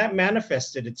 and that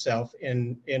manifested itself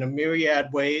in a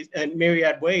myriad ways,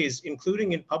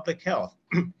 including in public health.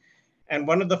 And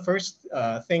one of the first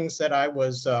things that I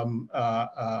was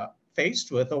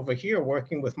faced with over here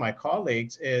working with my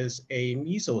colleagues is a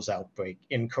measles outbreak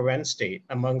in Karen State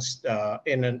amongst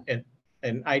in an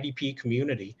IDP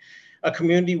community, a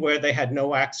community where they had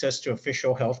no access to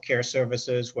official healthcare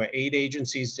services, where aid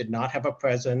agencies did not have a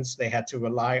presence. They had to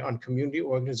rely on community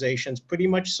organizations pretty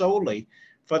much solely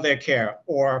for their care,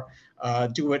 or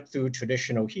do it through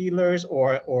traditional healers,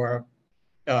 or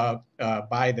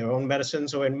buy their own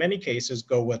medicines, or in many cases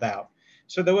go without.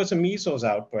 So there was a measles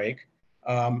outbreak.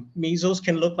 Measles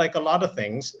can look like a lot of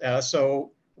things.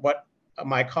 So what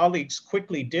my colleagues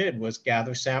quickly did was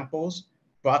gather samples,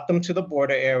 brought them to the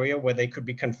border area where they could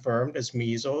be confirmed as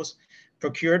measles,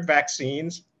 procured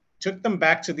vaccines, took them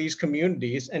back to these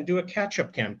communities and do a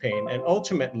catch-up campaign. And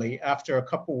ultimately, after a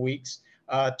couple weeks,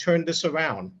 turned this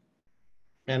around.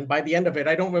 And by the end of it,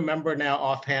 I don't remember now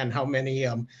offhand how many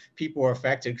people were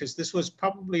affected, because this was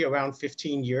probably around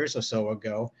 15 years or so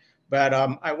ago. But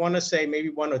I want to say maybe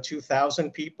 1,000 or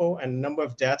 2,000 people, and the number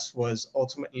of deaths was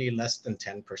ultimately less than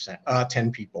 10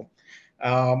 people.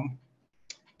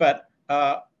 But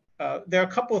there are a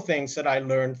couple of things that I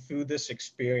learned through this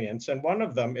experience. And one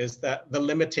of them is that the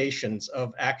limitations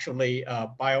of actually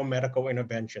biomedical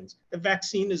interventions. The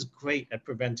vaccine is great at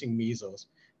preventing measles,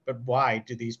 but why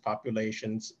do these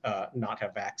populations not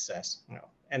have access?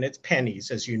 And it's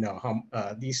pennies, as you know.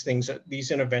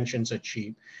 These interventions are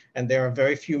cheap, and there are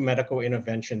very few medical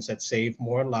interventions that save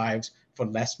more lives for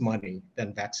less money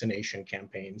than vaccination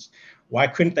campaigns. Why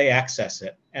couldn't they access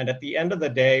it? And at the end of the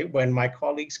day, when my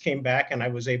colleagues came back and I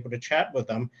was able to chat with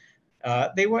them,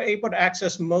 they were able to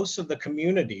access most of the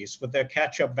communities with their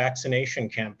catch-up vaccination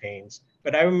campaigns.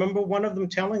 But I remember one of them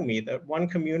telling me that one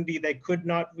community they could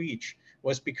not reach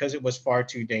was because it was far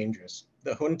too dangerous.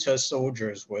 The junta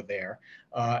soldiers were there.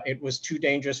 It was too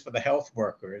dangerous for the health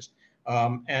workers.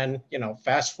 And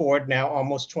fast forward now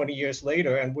almost 20 years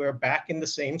later, and we're back in the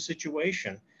same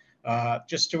situation.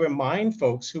 Just to remind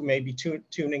folks who may be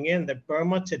tuning in that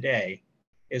Burma today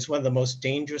is one of the most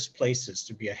dangerous places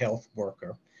to be a health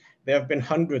worker. There have been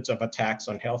hundreds of attacks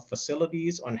on health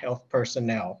facilities, on health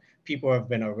personnel. People have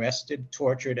been arrested,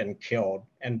 tortured, and killed,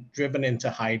 and driven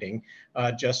into hiding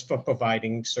just for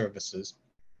providing services.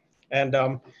 And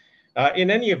in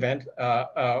any event,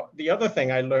 the other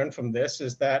thing I learned from this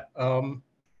is that,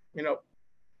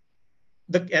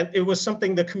 it was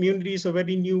something the communities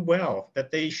already knew well,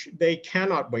 that they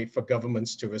cannot wait for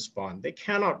governments to respond. They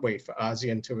cannot wait for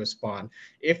ASEAN to respond.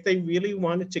 If they really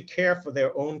wanted to care for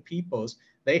their own peoples,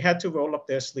 they had to roll up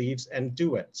their sleeves and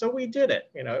do it. So we did it.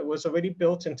 It was already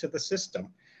built into the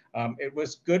system. It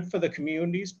was good for the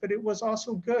communities, but it was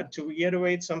also good to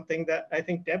reiterate something that I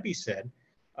think Debbie said.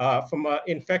 From an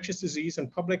infectious disease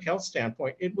and public health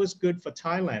standpoint, it was good for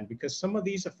Thailand because some of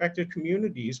these affected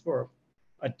communities were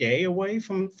a day away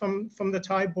from the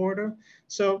Thai border.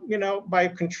 So, by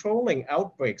controlling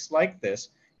outbreaks like this,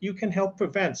 you can help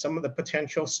prevent some of the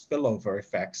potential spillover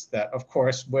effects that, of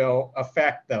course, will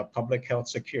affect the public health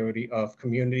security of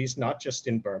communities, not just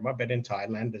in Burma, but in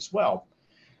Thailand as well.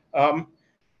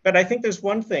 But I think there's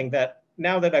one thing that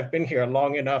now that I've been here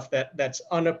long enough that's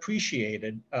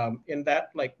unappreciated in that,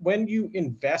 like, when you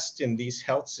invest in these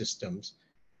health systems,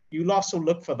 you also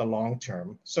look for the long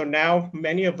term. So now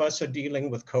many of us are dealing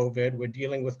with COVID, we're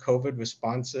dealing with COVID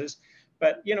responses,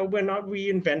 but we're not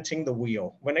reinventing the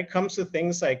wheel. When it comes to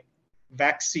things like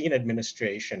vaccine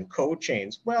administration, cold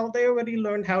chains, well, they already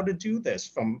learned how to do this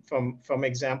from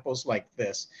examples like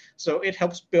this. So it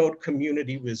helps build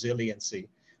community resiliency.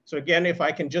 So again, if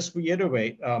I can just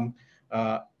reiterate,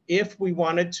 if we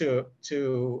wanted to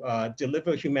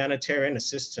deliver humanitarian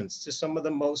assistance to some of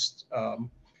the most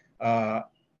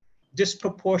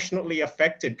disproportionately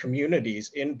affected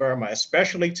communities in Burma,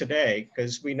 especially today,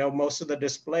 because we know most of the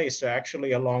displaced are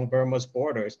actually along Burma's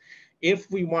borders.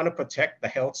 If we want to protect the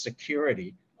health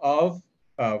security of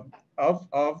the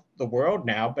world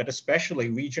now, but especially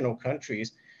regional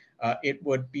countries, it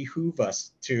would behoove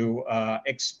us to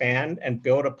expand and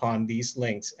build upon these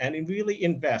links and really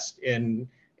invest in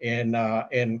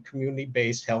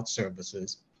community-based health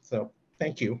services. So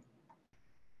thank you.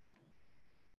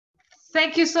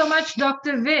 Thank you so much,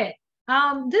 Dr. Vitt.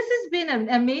 This has been an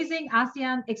amazing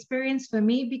ASEAN experience for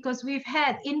me because we've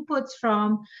had inputs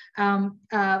from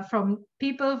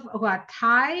people who are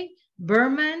Thai,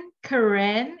 Burman,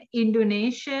 Karen,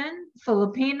 Indonesian,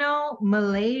 Filipino,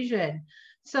 Malaysian.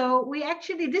 So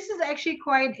this is actually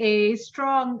quite a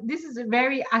strong, this is a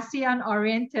very ASEAN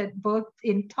oriented, both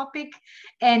in topic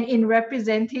and in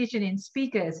representation in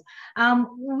speakers. I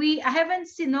haven't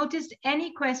noticed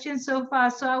any questions so far,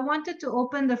 so I wanted to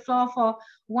open the floor for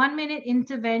 1 minute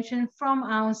intervention from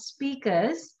our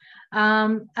speakers.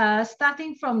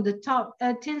 Starting from the top,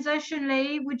 Tinza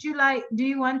Shunlei, do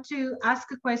you want to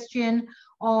ask a question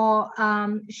or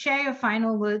share your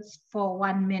final words for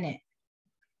 1 minute?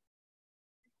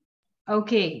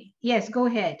 Okay, yes, go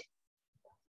ahead.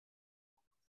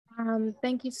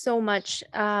 Thank you so much.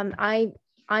 I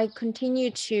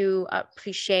continue to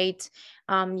appreciate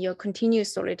your continued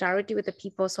solidarity with the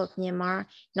peoples of Myanmar,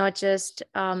 not just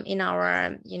in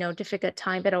our difficult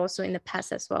time, but also in the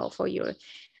past as well for your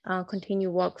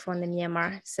continued work from the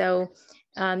Myanmar. So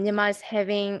Myanmar is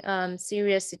having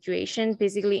serious situation,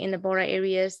 basically in the border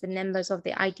areas, the numbers of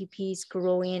the IDPs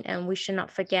growing, and we should not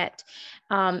forget.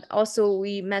 Also,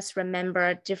 we must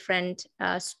remember different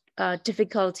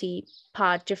difficulty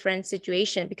part, different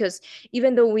situation, because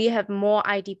even though we have more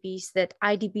IDPs, that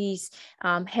IDPs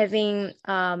having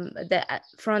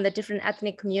from the different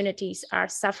ethnic communities are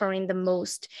suffering the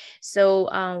most.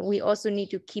 So we also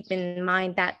need to keep in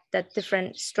mind that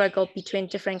different struggle between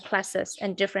different classes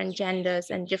and different genders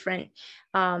and different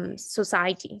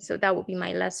society. So that would be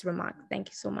my last remark. Thank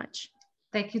you so much.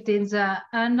 Thank you, Tinza.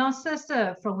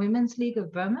 Nosasa from Women's League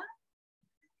of Burma.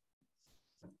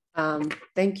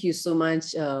 Thank you so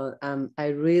much. I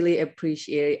really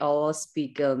appreciate all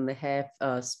speakers have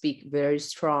speak very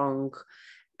strong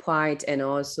point and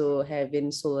also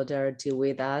having solidarity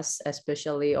with us,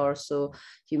 especially also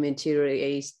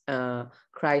humanitarian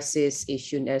crisis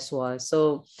issue as well.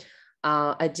 So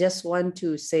I just want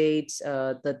to say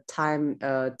the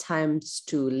times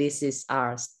to list is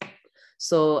ours.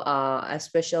 So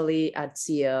especially at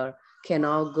ASEAN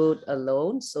cannot go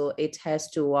alone, so it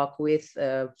has to work with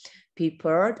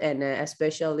people, and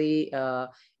especially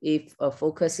if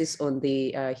focus is on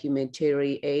the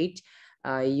humanitarian aid,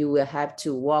 you will have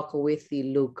to work with the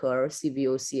local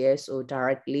CVOCSO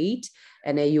directly,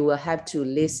 and then you will have to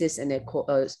listen and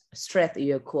strengthen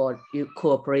your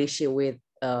cooperation with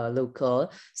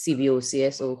local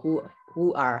CVOCSO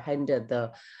who are handling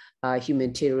the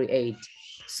humanitarian aid.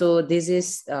 So this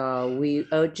is, we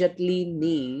urgently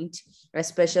need,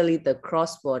 especially the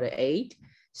cross-border aid.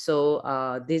 So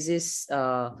this is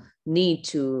need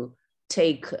to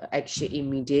take action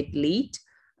immediately,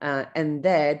 and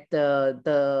that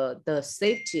the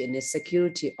safety and the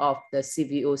security of the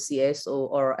CVOCSO,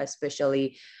 or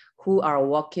especially who are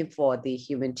working for the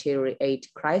humanitarian aid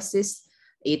crisis,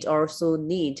 it also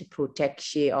needs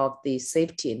protection of the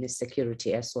safety and the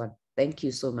security as well. Thank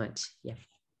you so much. Yeah.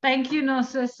 Thank you,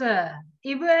 Sir.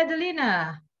 Ibu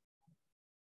Adelina.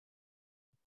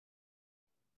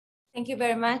 Thank you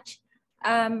very much.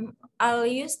 I'll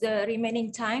use the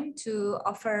remaining time to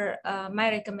offer my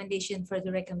recommendation for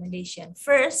the recommendation.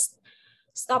 First,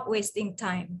 stop wasting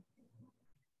time.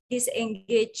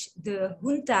 Disengage the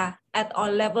junta at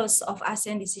all levels of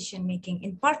ASEAN decision-making,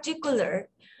 in particular,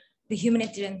 the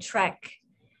humanitarian track.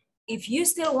 If we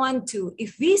still want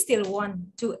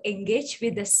to engage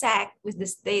with the SAC, with the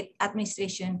State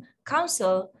Administration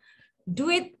Council, do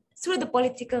it through the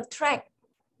political track.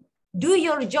 Do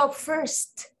your job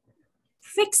first.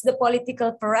 Fix the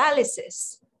political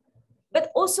paralysis,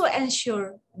 but also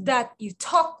ensure that you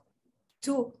talk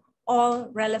to all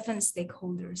relevant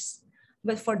stakeholders.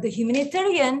 But for the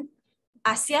humanitarian,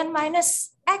 ASEAN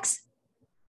minus X,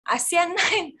 ASEAN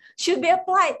 9 should be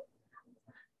applied.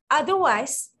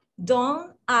 Otherwise,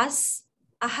 don't ask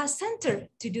AHA Center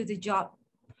to do the job.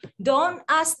 Don't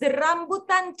ask the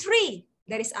rambutan tree,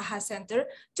 that is AHA Center,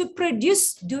 to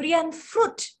produce durian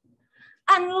fruit,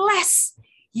 unless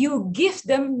you give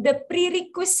them the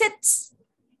prerequisites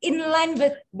in line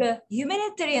with the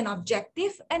humanitarian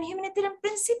objective and humanitarian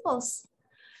principles.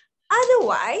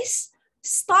 Otherwise,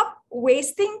 stop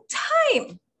wasting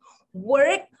time.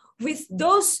 Work with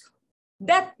those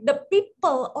that the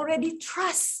people already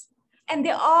trust. And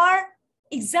there are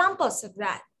examples of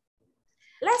that.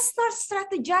 Let's start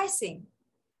strategizing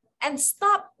and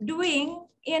stop doing,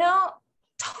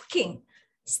 talking.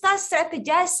 Start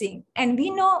strategizing, and we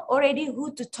know already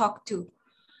who to talk to.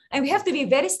 And we have to be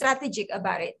very strategic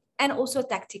about it and also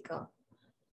tactical.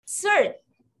 Third,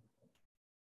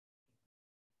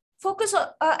 focus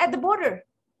at the border.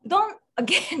 Don't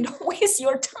waste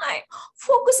your time.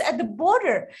 Focus at the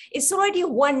border. It's already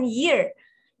 1 year.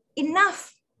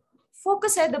 Enough.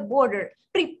 Focus at the border.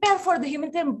 Prepare for the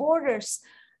humanitarian borders.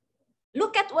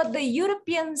 Look at what the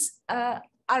Europeans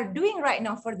are doing right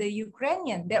now for the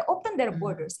Ukrainian. They open their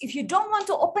borders. If you don't want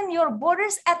to open your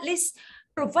borders, at least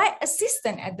provide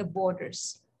assistance at the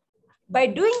borders. By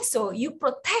doing so, you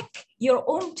protect your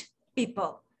own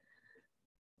people.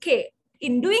 Okay,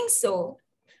 in doing so,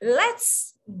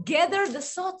 let's gather the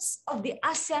thoughts of the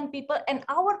ASEAN people and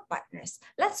our partners.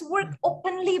 Let's work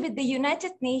openly with the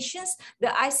United Nations, the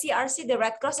ICRC, the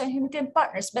Red Cross, and humanitarian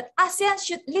partners. But ASEAN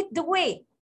should lead the way.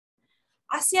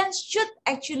 ASEAN should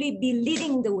actually be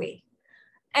leading the way.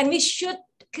 And we should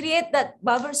create that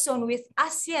buffer zone with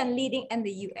ASEAN leading and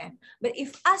the UN. But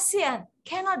if ASEAN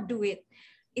cannot do it,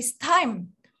 it's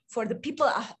time for the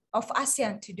people of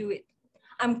ASEAN to do it.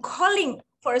 I'm calling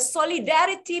for a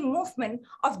solidarity movement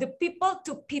of the people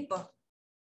to people.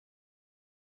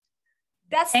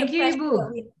 That's the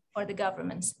pressure for the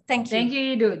governments. Thank you. Thank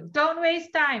you, Idu. Don't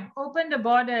waste time. Open the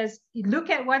borders. Look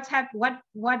at what's happened,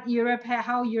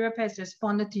 how Europe has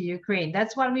responded to Ukraine.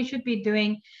 That's what we should be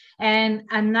doing. And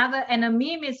a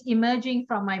meme is emerging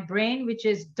from my brain, which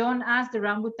is don't ask the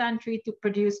rambutan tree to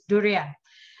produce durian.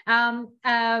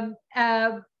 Dr.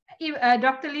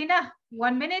 Lina,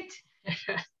 1 minute.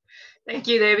 Thank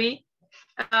you, Debbie.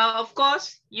 Of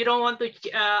course, you don't want to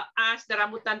ask the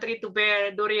rambutan tree to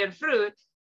bear durian fruit,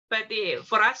 but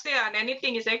for ASEAN,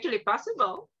 anything is actually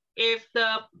possible. If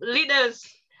the leaders,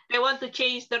 they want to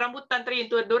change the rambutan tree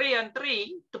into a durian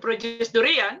tree to produce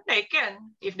durian, they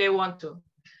can if they want to.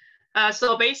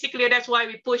 So basically, that's why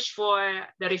we push for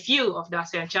the review of the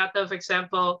ASEAN Charter, for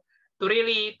example, to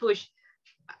really push.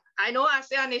 I know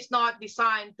ASEAN is not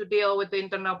designed to deal with the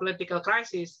internal political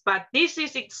crisis, but this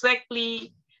is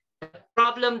exactly the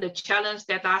problem, the challenge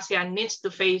that ASEAN needs to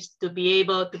face to be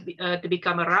able to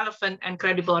become a relevant and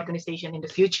credible organization in the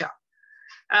future.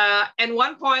 And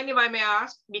one point, if I may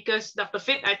ask, because Dr.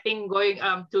 Fit, I think, going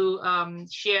to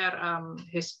share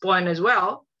his point as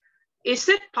well, is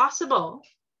it possible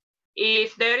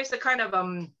if there is a kind of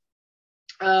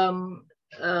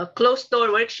closed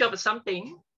door workshop or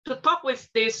something to talk with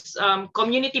this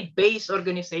community-based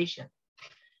organization?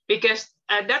 because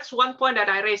that's one point that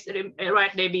I raised,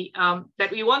 right, Debbie,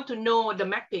 that we want to know the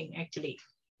mapping actually,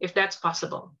 if that's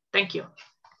possible. Thank you.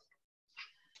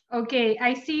 Okay,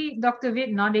 I see Dr.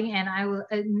 Vitt nodding, and I will,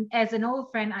 as an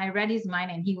old friend, I read his mind,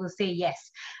 and he will say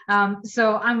yes. So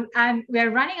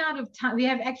we're running out of time. We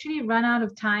have actually run out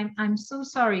of time. I'm so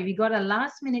sorry. We got a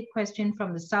last-minute question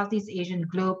from the Southeast Asian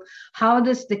globe. How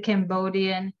does the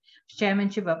Cambodian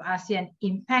chairmanship of ASEAN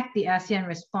impact the ASEAN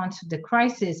response to the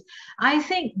crisis? I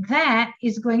think that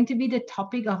is going to be the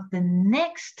topic of the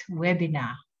next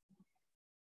webinar.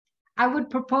 I would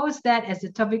propose that as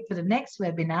the topic for the next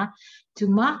webinar to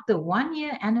mark the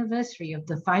 1-year anniversary of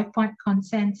the 5-point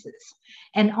consensus.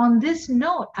 And on this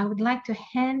note, I would like to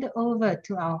hand over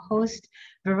to our host,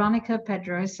 Veronica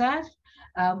Pedrosa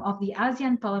of the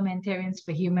ASEAN Parliamentarians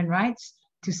for Human Rights,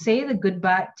 to say the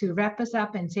goodbye, to wrap us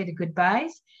up and say the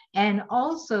goodbyes, and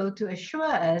also to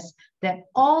assure us that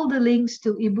all the links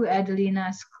to Ibu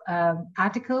Adelina's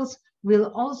articles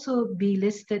will also be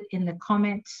listed in the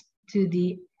comments to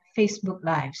the Facebook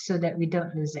Live so that we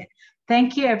don't lose it.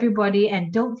 Thank you, everybody.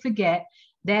 And don't forget,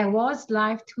 there was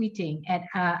live tweeting at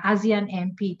ASEAN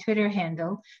MP Twitter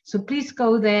handle. So please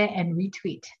go there and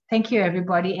retweet. Thank you,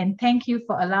 everybody. And thank you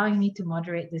for allowing me to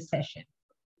moderate this session.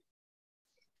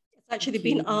 It's actually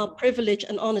been our privilege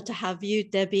and honor to have you,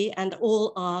 Debbie, and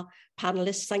all our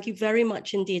panelists. Thank you very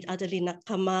much indeed, Adelina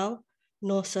Kamal,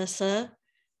 Norsa Sir,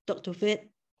 Dr. Vitt,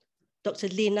 Dr.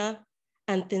 Lina,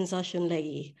 and Tinza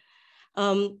Shunlei.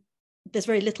 There's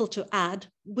very little to add.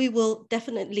 We will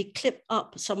definitely clip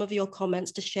up some of your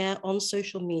comments to share on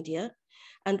social media,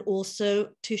 and also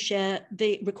to share.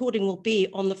 The recording will be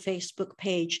on the Facebook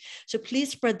page. So please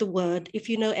spread the word. If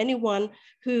you know anyone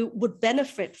who would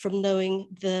benefit from knowing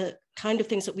the kind of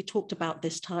things that we talked about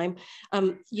this time,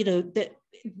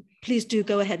 please do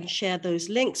go ahead and share those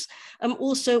links.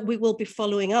 Also, we will be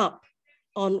following up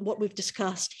on what we've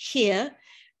discussed here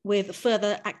with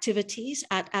further activities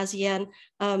at ASEAN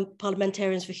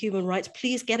Parliamentarians for Human Rights.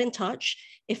 Please get in touch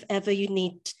if ever you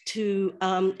need to,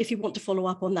 if you want to follow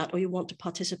up on that or you want to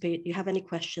participate, you have any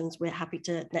questions, we're happy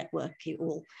to network you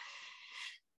all.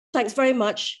 Thanks very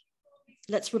much.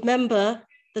 Let's remember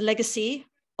the legacy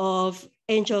of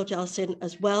Angel Kyal Sin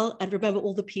as well, and remember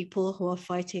all the people who are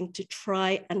fighting to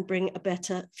try and bring a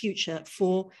better future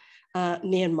for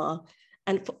Myanmar.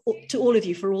 And to all of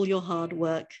you for all your hard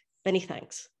work. Many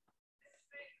thanks.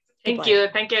 Thank you.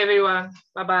 Thank you, everyone.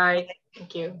 Bye-bye.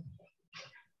 Thank you.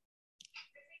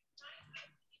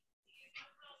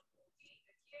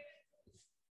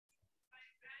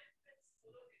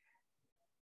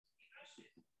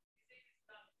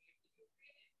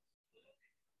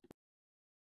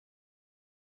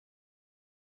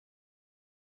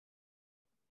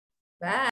 Bye.